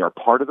 They are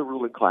part of the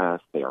ruling class.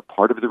 They are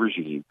part of the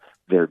regime.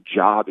 Their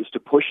job is to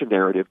push a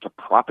narrative, to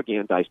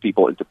propagandize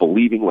people into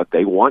believing what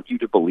they want you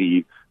to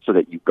believe so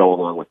that you go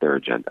along with their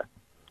agenda.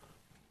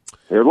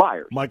 They're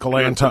liars. Michael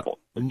Anton.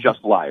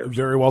 Just liars.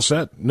 Very well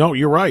said. No,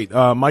 you're right.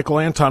 Michael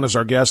Anton is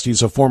our guest.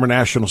 He's a former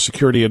national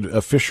security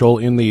official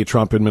in the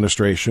Trump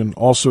administration,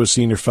 also a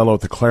senior fellow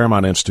at the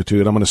Claremont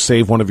Institute. I'm going to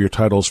save one of your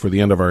titles for the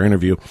end of our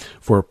interview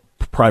for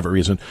private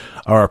reason,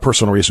 or a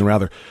personal reason,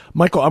 rather.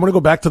 Michael, I'm going to go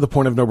back to the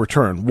point of no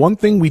return. One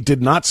thing we did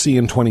not see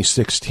in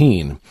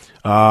 2016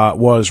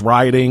 was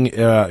rioting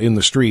in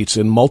the streets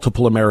in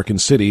multiple American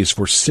cities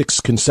for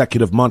 6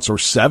 consecutive months, or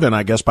 7,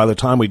 I guess, by the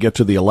time we get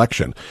to the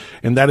election.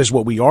 And that is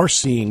what we are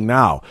seeing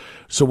now.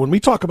 So when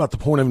we talk about the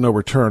point of no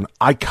return,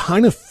 I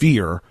kind of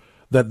fear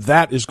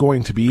that is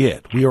going to be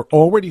it. We are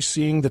already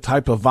seeing the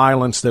type of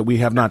violence that we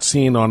have not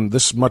seen on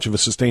this much of a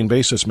sustained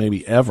basis,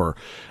 maybe ever.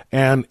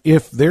 And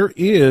if there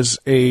is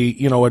a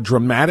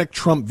dramatic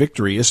Trump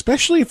victory,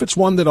 especially if it's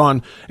one that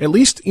on, at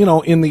least,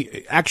 in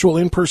the actual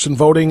in-person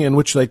voting in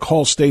which they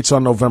call states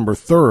on November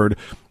 3rd,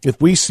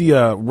 if we see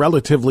a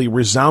relatively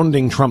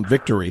resounding Trump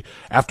victory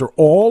after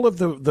all of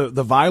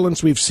the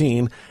violence we've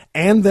seen,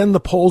 and then the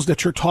polls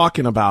that you're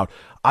talking about,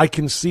 I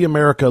can see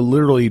America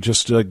literally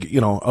just,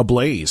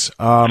 ablaze.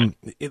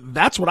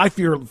 That's what I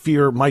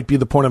fear might be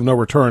the point of no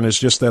return, is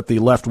just that the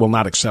left will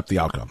not accept the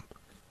outcome.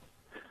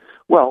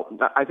 Well,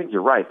 I think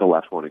you're right. The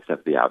left won't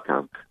accept the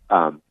outcome.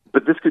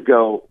 But this could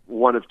go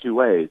one of two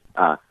ways.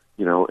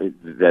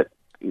 That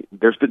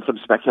there's been some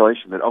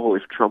speculation that,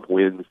 if Trump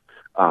wins,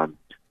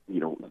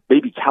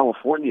 maybe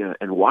California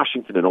and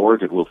Washington and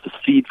Oregon will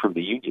secede from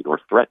the union or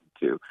threaten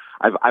to.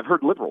 I've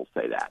heard liberals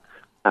say that,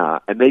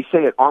 and they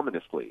say it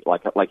ominously,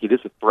 like it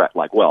is a threat.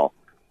 Like, well,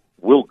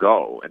 we'll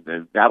go, and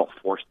then that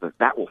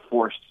will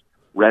force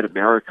Red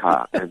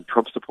America and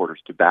Trump supporters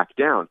to back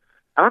down.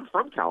 I'm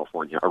from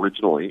California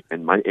originally,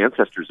 and my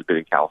ancestors have been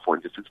in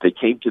California since they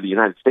came to the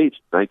United States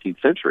in the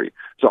 19th century.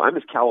 So I'm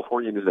as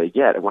Californian as they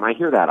get. And when I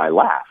hear that, I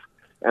laugh.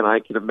 And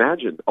I can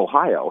imagine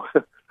Ohio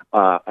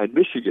and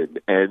Michigan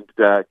and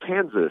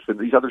Kansas and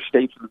these other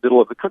states in the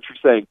middle of the country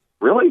saying,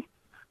 really?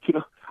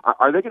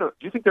 Are they going to?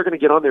 Do you think they're going to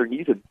get on their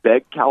knees and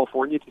beg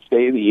California to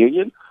stay in the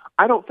union?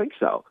 I don't think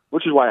so,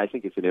 which is why I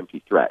think it's an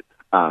empty threat.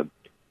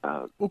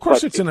 Of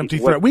course it's an empty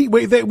threat.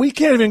 We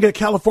can't even get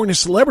California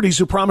celebrities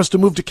who promise to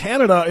move to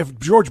Canada if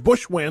George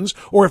Bush wins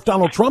or if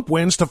Donald Trump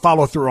wins to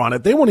follow through on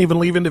it. They won't even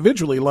leave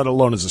individually, let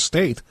alone as a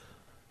state.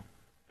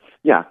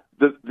 Yeah.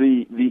 To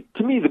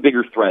me, the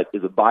bigger threat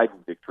is a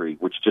Biden victory,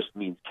 which just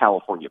means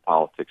California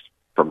politics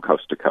from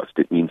coast to coast.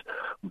 It means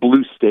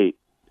blue state,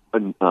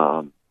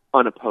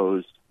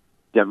 unopposed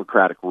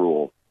Democratic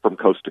rule from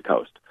coast to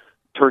coast,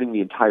 turning the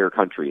entire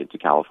country into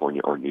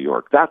California or New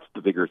York. That's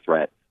the bigger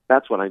threat.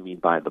 That's what I mean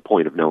by the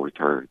point of no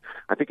return.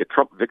 I think a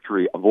Trump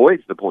victory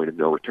avoids the point of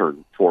no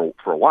return for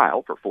a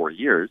while, for 4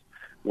 years.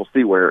 We'll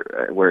see where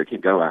it can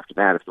go after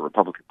that. If the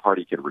Republican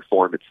Party can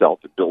reform itself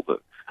and build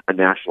a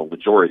national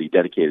majority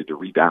dedicated to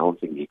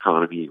rebalancing the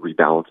economy,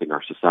 rebalancing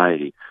our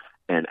society,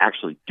 and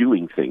actually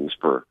doing things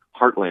for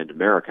heartland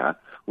America,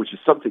 which is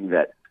something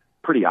that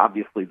pretty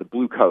obviously the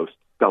Blue Coast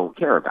don't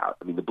care about.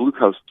 I mean, the Blue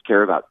Coast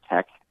care about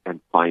tech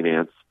and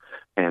finance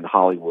and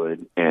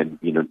Hollywood and,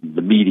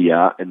 the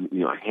media and,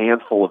 a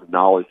handful of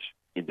knowledge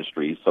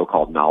industries,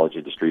 so-called knowledge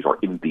industries, or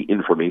in the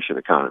information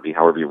economy,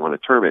 however you want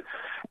to term it.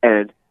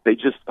 And they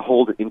just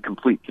hold in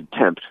complete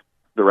contempt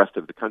the rest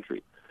of the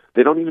country.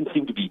 They don't even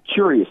seem to be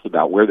curious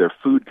about where their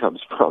food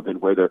comes from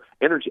and where their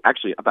energy,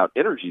 actually about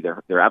energy,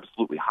 they're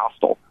absolutely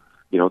hostile.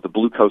 The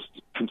Blue Coast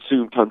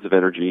consume tons of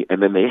energy,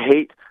 and then they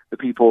hate the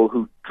people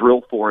who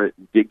drill for it,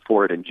 dig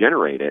for it, and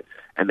generate it,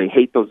 and they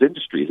hate those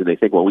industries, and they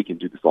think, well, we can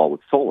do this all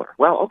with solar.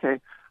 Well, okay.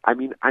 I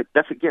mean,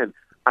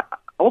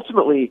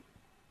 ultimately,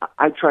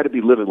 I try to be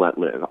live and let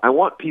live. I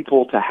want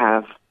people to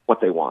have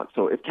what they want.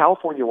 So if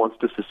California wants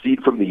to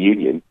secede from the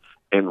union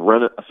and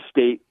run a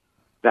state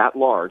that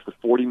large with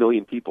 40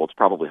 million people, it's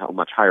probably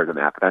much higher than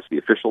that, but that's the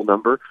official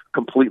number,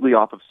 completely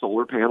off of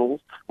solar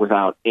panels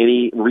without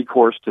any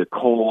recourse to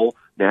coal,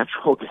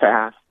 natural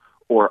gas,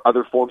 or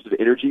other forms of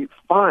energy,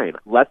 fine.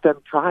 Let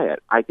them try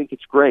it. I think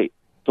it's great.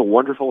 It's a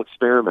wonderful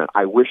experiment.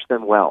 I wish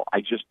them well.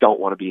 I just don't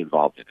want to be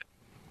involved in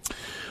it.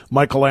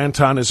 Michael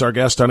Anton is our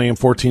guest on AM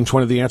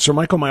 1420 The Answer.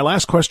 Michael, my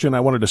last question I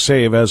wanted to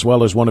save as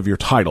well as one of your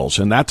titles,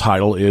 and that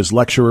title is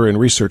Lecturer and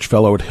Research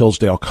Fellow at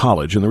Hillsdale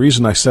College. And the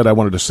reason I said I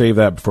wanted to save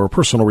that for a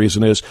personal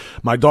reason is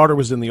my daughter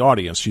was in the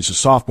audience. She's a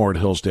sophomore at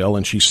Hillsdale,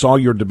 and she saw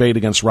your debate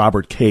against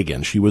Robert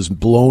Kagan. She was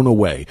blown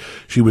away.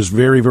 She was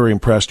very, very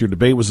impressed. Your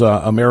debate was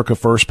America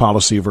First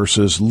policy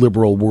versus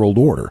liberal world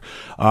order.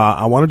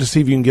 I wanted to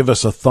see if you can give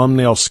us a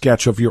thumbnail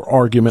sketch of your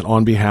argument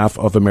on behalf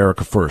of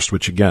America First,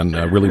 which, again,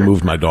 really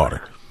moved my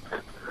daughter.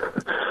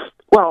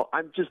 Well,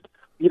 I'm just,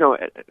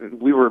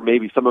 we were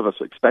maybe some of us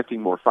expecting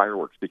more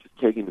fireworks because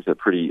Kagan is a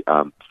pretty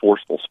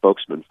forceful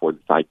spokesman for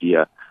this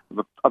idea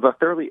of a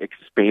fairly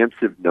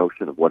expansive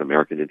notion of what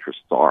American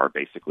interests are.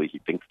 Basically, he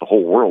thinks the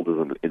whole world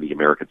is in the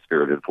American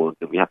sphere of influence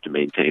and we have to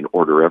maintain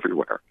order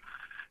everywhere.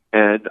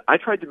 And I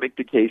tried to make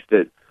the case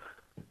that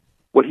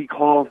what he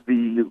calls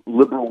the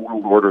liberal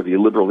world order, the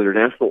liberal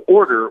international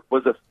order,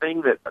 was a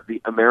thing that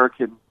the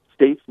American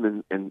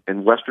statesmen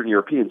and Western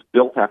Europeans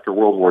built after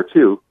World War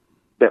II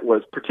that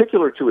was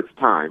particular to its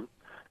time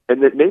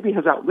and that maybe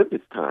has outlived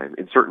its time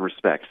in certain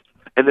respects,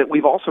 and that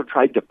we've also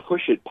tried to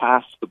push it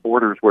past the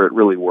borders where it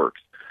really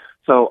works.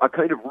 So a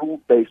kind of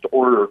rules-based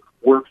order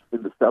works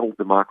in the settled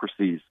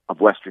democracies of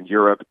Western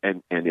Europe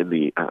and in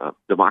the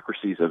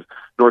democracies of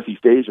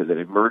Northeast Asia that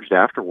emerged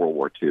after World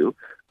War II,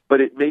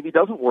 but it maybe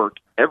doesn't work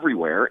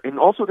everywhere. And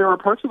also there are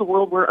parts of the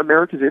world where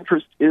America's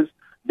interest is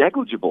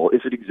negligible,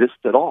 if it exists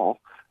at all.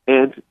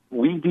 And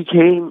we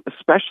became,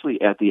 especially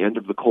at the end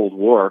of the Cold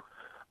War,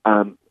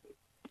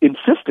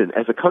 insistent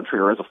as a country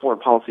or as a foreign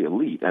policy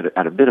elite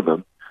at a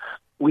minimum,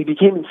 we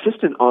became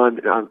insistent on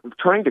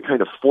trying to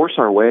kind of force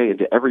our way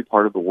into every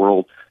part of the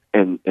world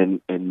and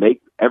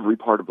make every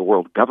part of the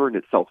world govern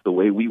itself the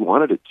way we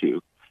wanted it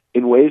to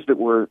in ways that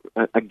were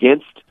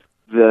against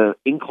the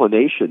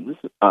inclinations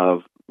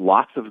of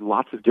lots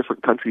of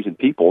different countries and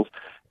peoples.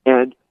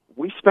 And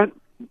we spent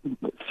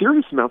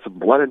serious amounts of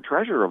blood and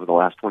treasure over the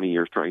last 20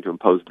 years trying to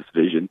impose this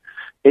vision,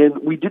 and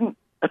we didn't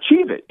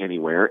achieve it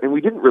anywhere, and we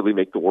didn't really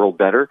make the world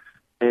better,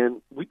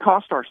 and we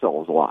cost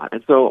ourselves a lot.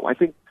 And so I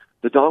think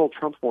the Donald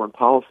Trump foreign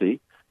policy,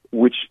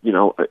 which,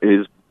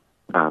 is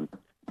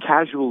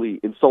casually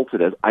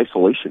insulted as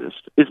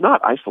isolationist, is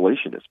not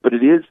isolationist, but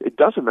it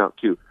does amount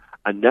to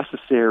a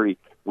necessary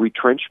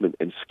retrenchment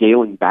and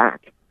scaling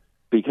back,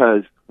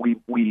 because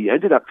we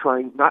ended up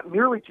trying not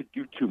merely to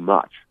do too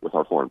much with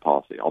our foreign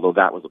policy, although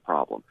that was a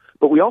problem,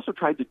 but we also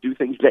tried to do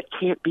things that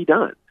can't be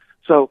done.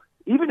 So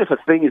even if a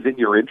thing is in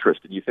your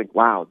interest and you think,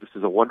 wow, this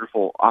is a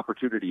wonderful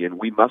opportunity and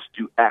we must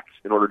do X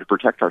in order to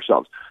protect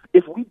ourselves,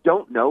 if we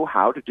don't know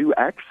how to do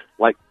X,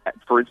 like,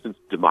 for instance,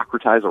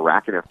 democratize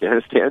Iraq and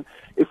Afghanistan,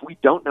 if we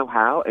don't know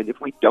how and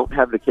if we don't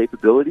have the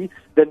capability,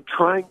 then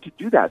trying to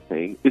do that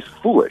thing is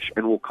foolish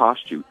and will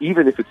cost you,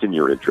 even if it's in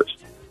your interest.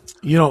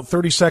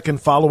 30-second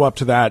follow-up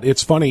to that.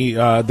 It's funny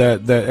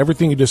that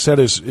everything you just said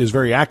is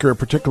very accurate,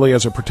 particularly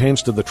as it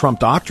pertains to the Trump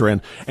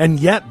doctrine.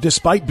 And yet,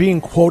 despite being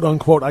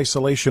quote-unquote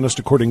isolationist,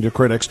 according to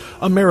critics,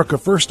 America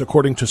first,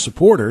 according to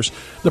supporters,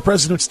 the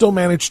president still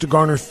managed to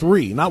garner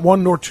 3, not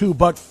 1 nor 2,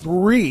 but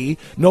 3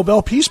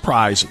 Nobel Peace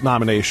Prize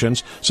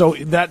nominations. So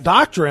that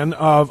doctrine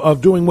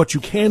of doing what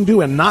you can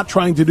do and not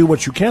trying to do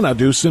what you cannot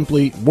do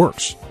simply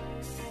works.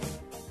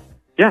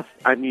 Yes,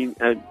 I think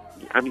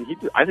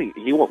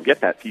he won't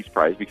get that Peace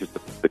Prize because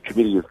the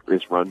committee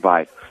is run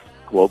by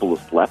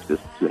globalist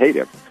leftists who hate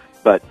him.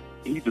 But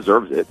he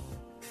deserves it.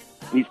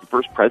 He's the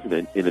first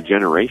president in a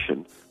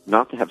generation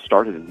not to have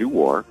started a new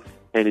war,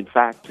 and in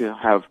fact to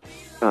have,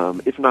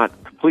 if not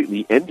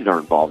completely ended our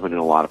involvement in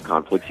a lot of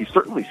conflicts, he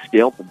certainly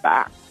scaled them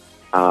back.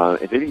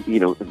 With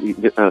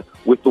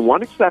the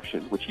one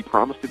exception, which he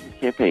promised in his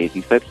campaign,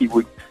 he said he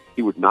would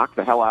knock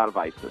the hell out of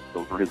ISIS.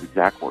 Those were his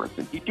exact words,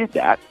 and he did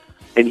that.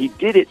 And he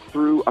did it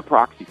through a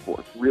proxy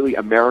force. Really,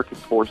 American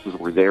forces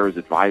were there as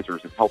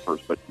advisors and helpers,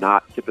 but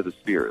not tip of the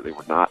spear. They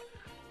were not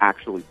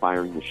actually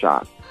firing the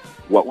shots.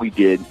 What we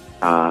did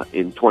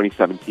in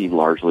 2017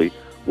 largely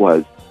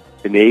was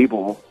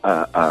enable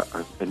a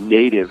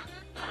native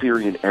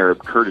Syrian Arab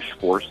Kurdish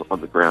force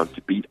on the ground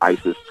to beat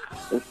ISIS.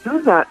 As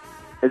soon as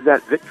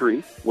that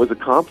victory was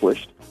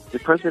accomplished, the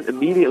president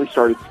immediately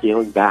started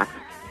scaling back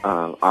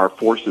our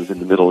forces in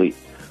the Middle East.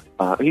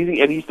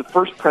 He's the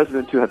first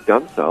president to have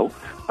done so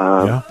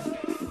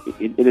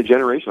in a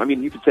generation. I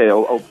mean, you could say,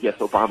 oh, yes,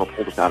 Obama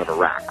pulled us out of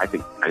Iraq. I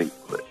think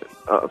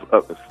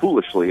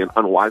foolishly and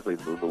unwisely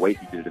the way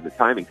he did it in the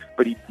timing.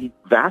 But he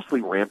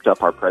vastly ramped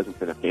up our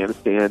presence in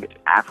Afghanistan,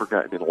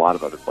 Africa, and in a lot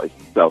of other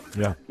places. So,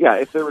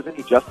 if there was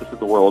any justice in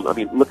the world, I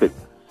mean, look at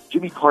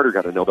Jimmy Carter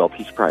got a Nobel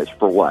Peace Prize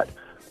for what?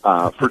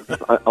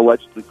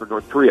 Allegedly for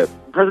North Korea.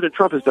 President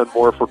Trump has done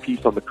more for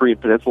peace on the Korean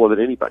Peninsula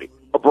than anybody.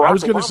 I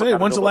was going to say,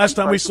 when's the last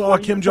time we saw a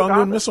Kim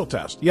Jong-un missile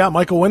test? Yeah,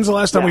 Michael, when's the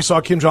last time we saw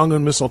a Kim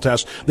Jong-un missile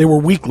test? They were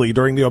weekly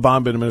during the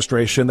Obama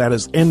administration. That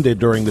has ended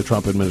during the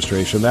Trump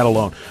administration. That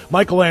alone.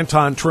 Michael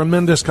Anton,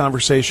 tremendous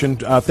conversation.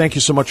 Thank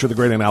you so much for the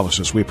great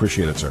analysis. We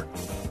appreciate it, sir.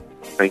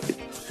 Thank you.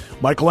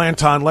 Michael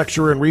Anton,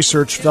 lecturer and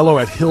research fellow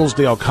at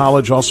Hillsdale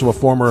College, also a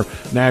former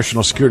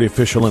national security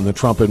official in the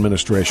Trump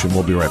administration.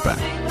 We'll be right back.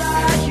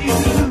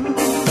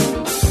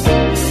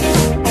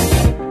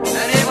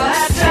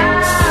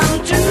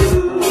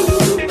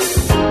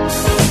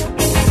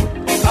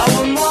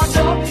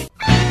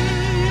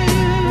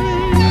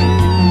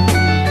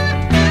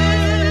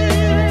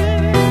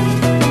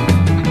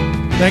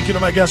 Thank you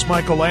to my guest,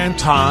 Michael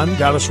Anton.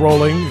 Got us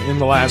rolling in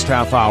the last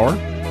half hour.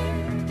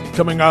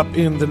 Coming up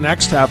in the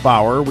next half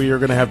hour, we are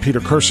going to have Peter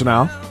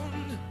Kirsanow.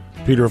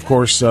 Peter, of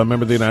course,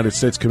 member of the United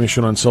States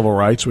Commission on Civil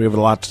Rights. We have a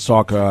lot to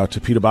talk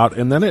to Pete about.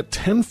 And then at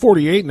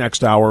 10:48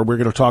 next hour, we're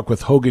going to talk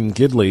with Hogan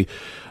Gidley,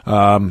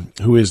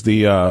 who is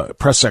the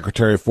press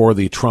secretary for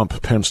the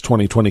Trump-Pence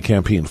 2020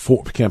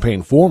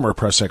 campaign, former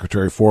press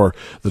secretary for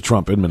the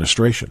Trump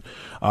administration.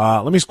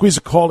 Let me squeeze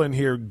a call in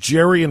here.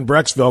 Jerry in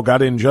Brecksville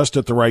got in just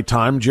at the right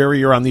time. Jerry,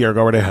 you're on the air.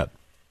 Go right ahead.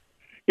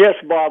 Yes,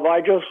 Bob.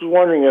 I just was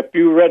wondering if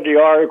you read the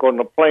article on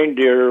the plane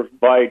deer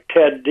by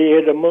Ted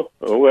Diadem, or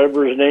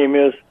whatever his name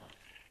is.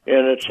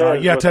 And it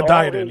says, Ted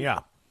Diadem,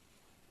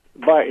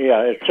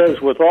 it says,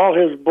 with all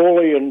his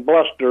bully and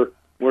bluster,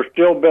 we're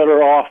still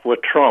better off with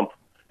Trump.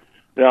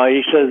 Now,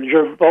 he says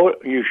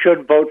you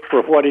should vote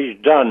for what he's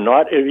done,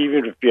 not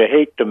even if you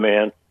hate the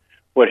man.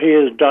 What he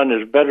has done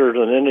is better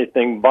than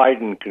anything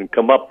Biden can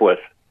come up with.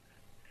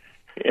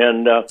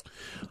 And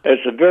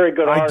it's a very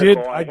good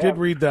article. I did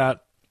read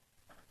that.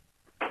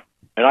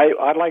 And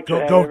I'd like to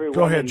have everyone...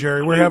 Go ahead,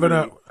 Jerry. We're having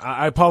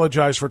I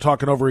apologize for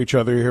talking over each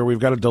other here. We've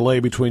got a delay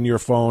between your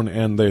phone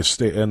and the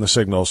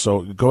signal,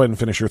 so go ahead and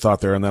finish your thought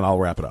there, and then I'll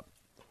wrap it up.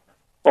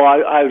 Well,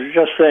 I was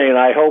just saying,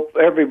 I hope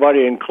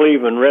everybody in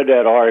Cleveland read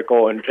that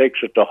article and takes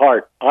it to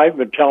heart. I've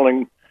been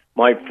telling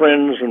my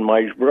friends and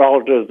my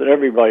relatives and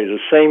everybody the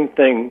same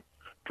thing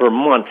for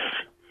months,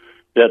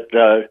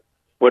 that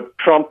what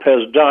Trump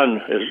has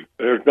done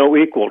there's no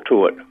equal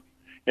to it.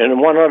 And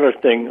one other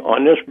thing,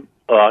 on this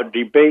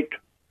debate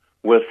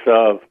with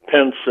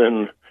Pence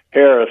and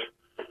Harris,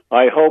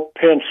 I hope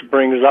Pence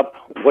brings up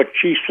what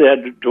she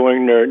said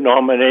during their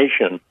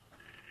nomination,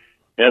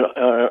 and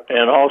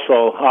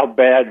also how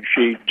bad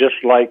she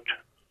disliked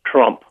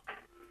Trump.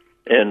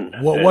 And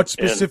what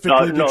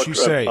specifically did she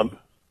say?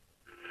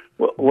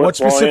 What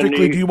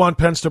specifically do you want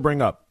Pence to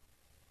bring up?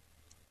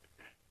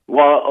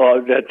 Well,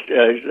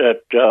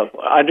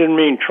 I didn't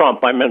mean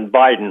Trump. I meant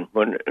Biden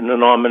when in the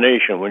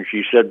nomination when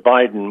she said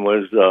Biden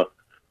was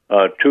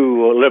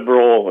too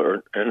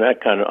liberal and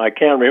that kind of. I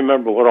can't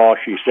remember what all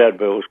she said,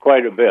 but it was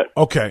quite a bit.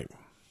 Okay.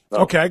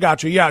 Okay, I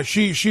got you. Yeah,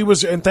 she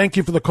was, and thank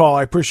you for the call.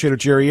 I appreciate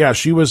it, Jerry. Yeah,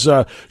 she was,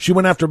 she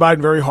went after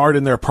Biden very hard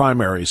in their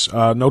primaries.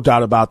 No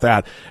doubt about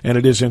that. And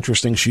it is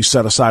interesting. She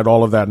set aside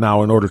all of that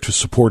now in order to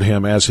support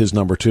him as his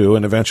number two.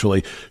 And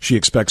eventually she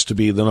expects to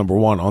be the number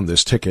one on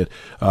this ticket,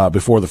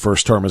 before the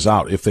first term is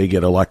out if they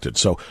get elected.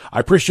 So I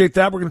appreciate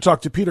that. We're going to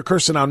talk to Peter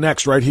Kirsten now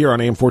next right here on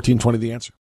AM 1420 The Answer.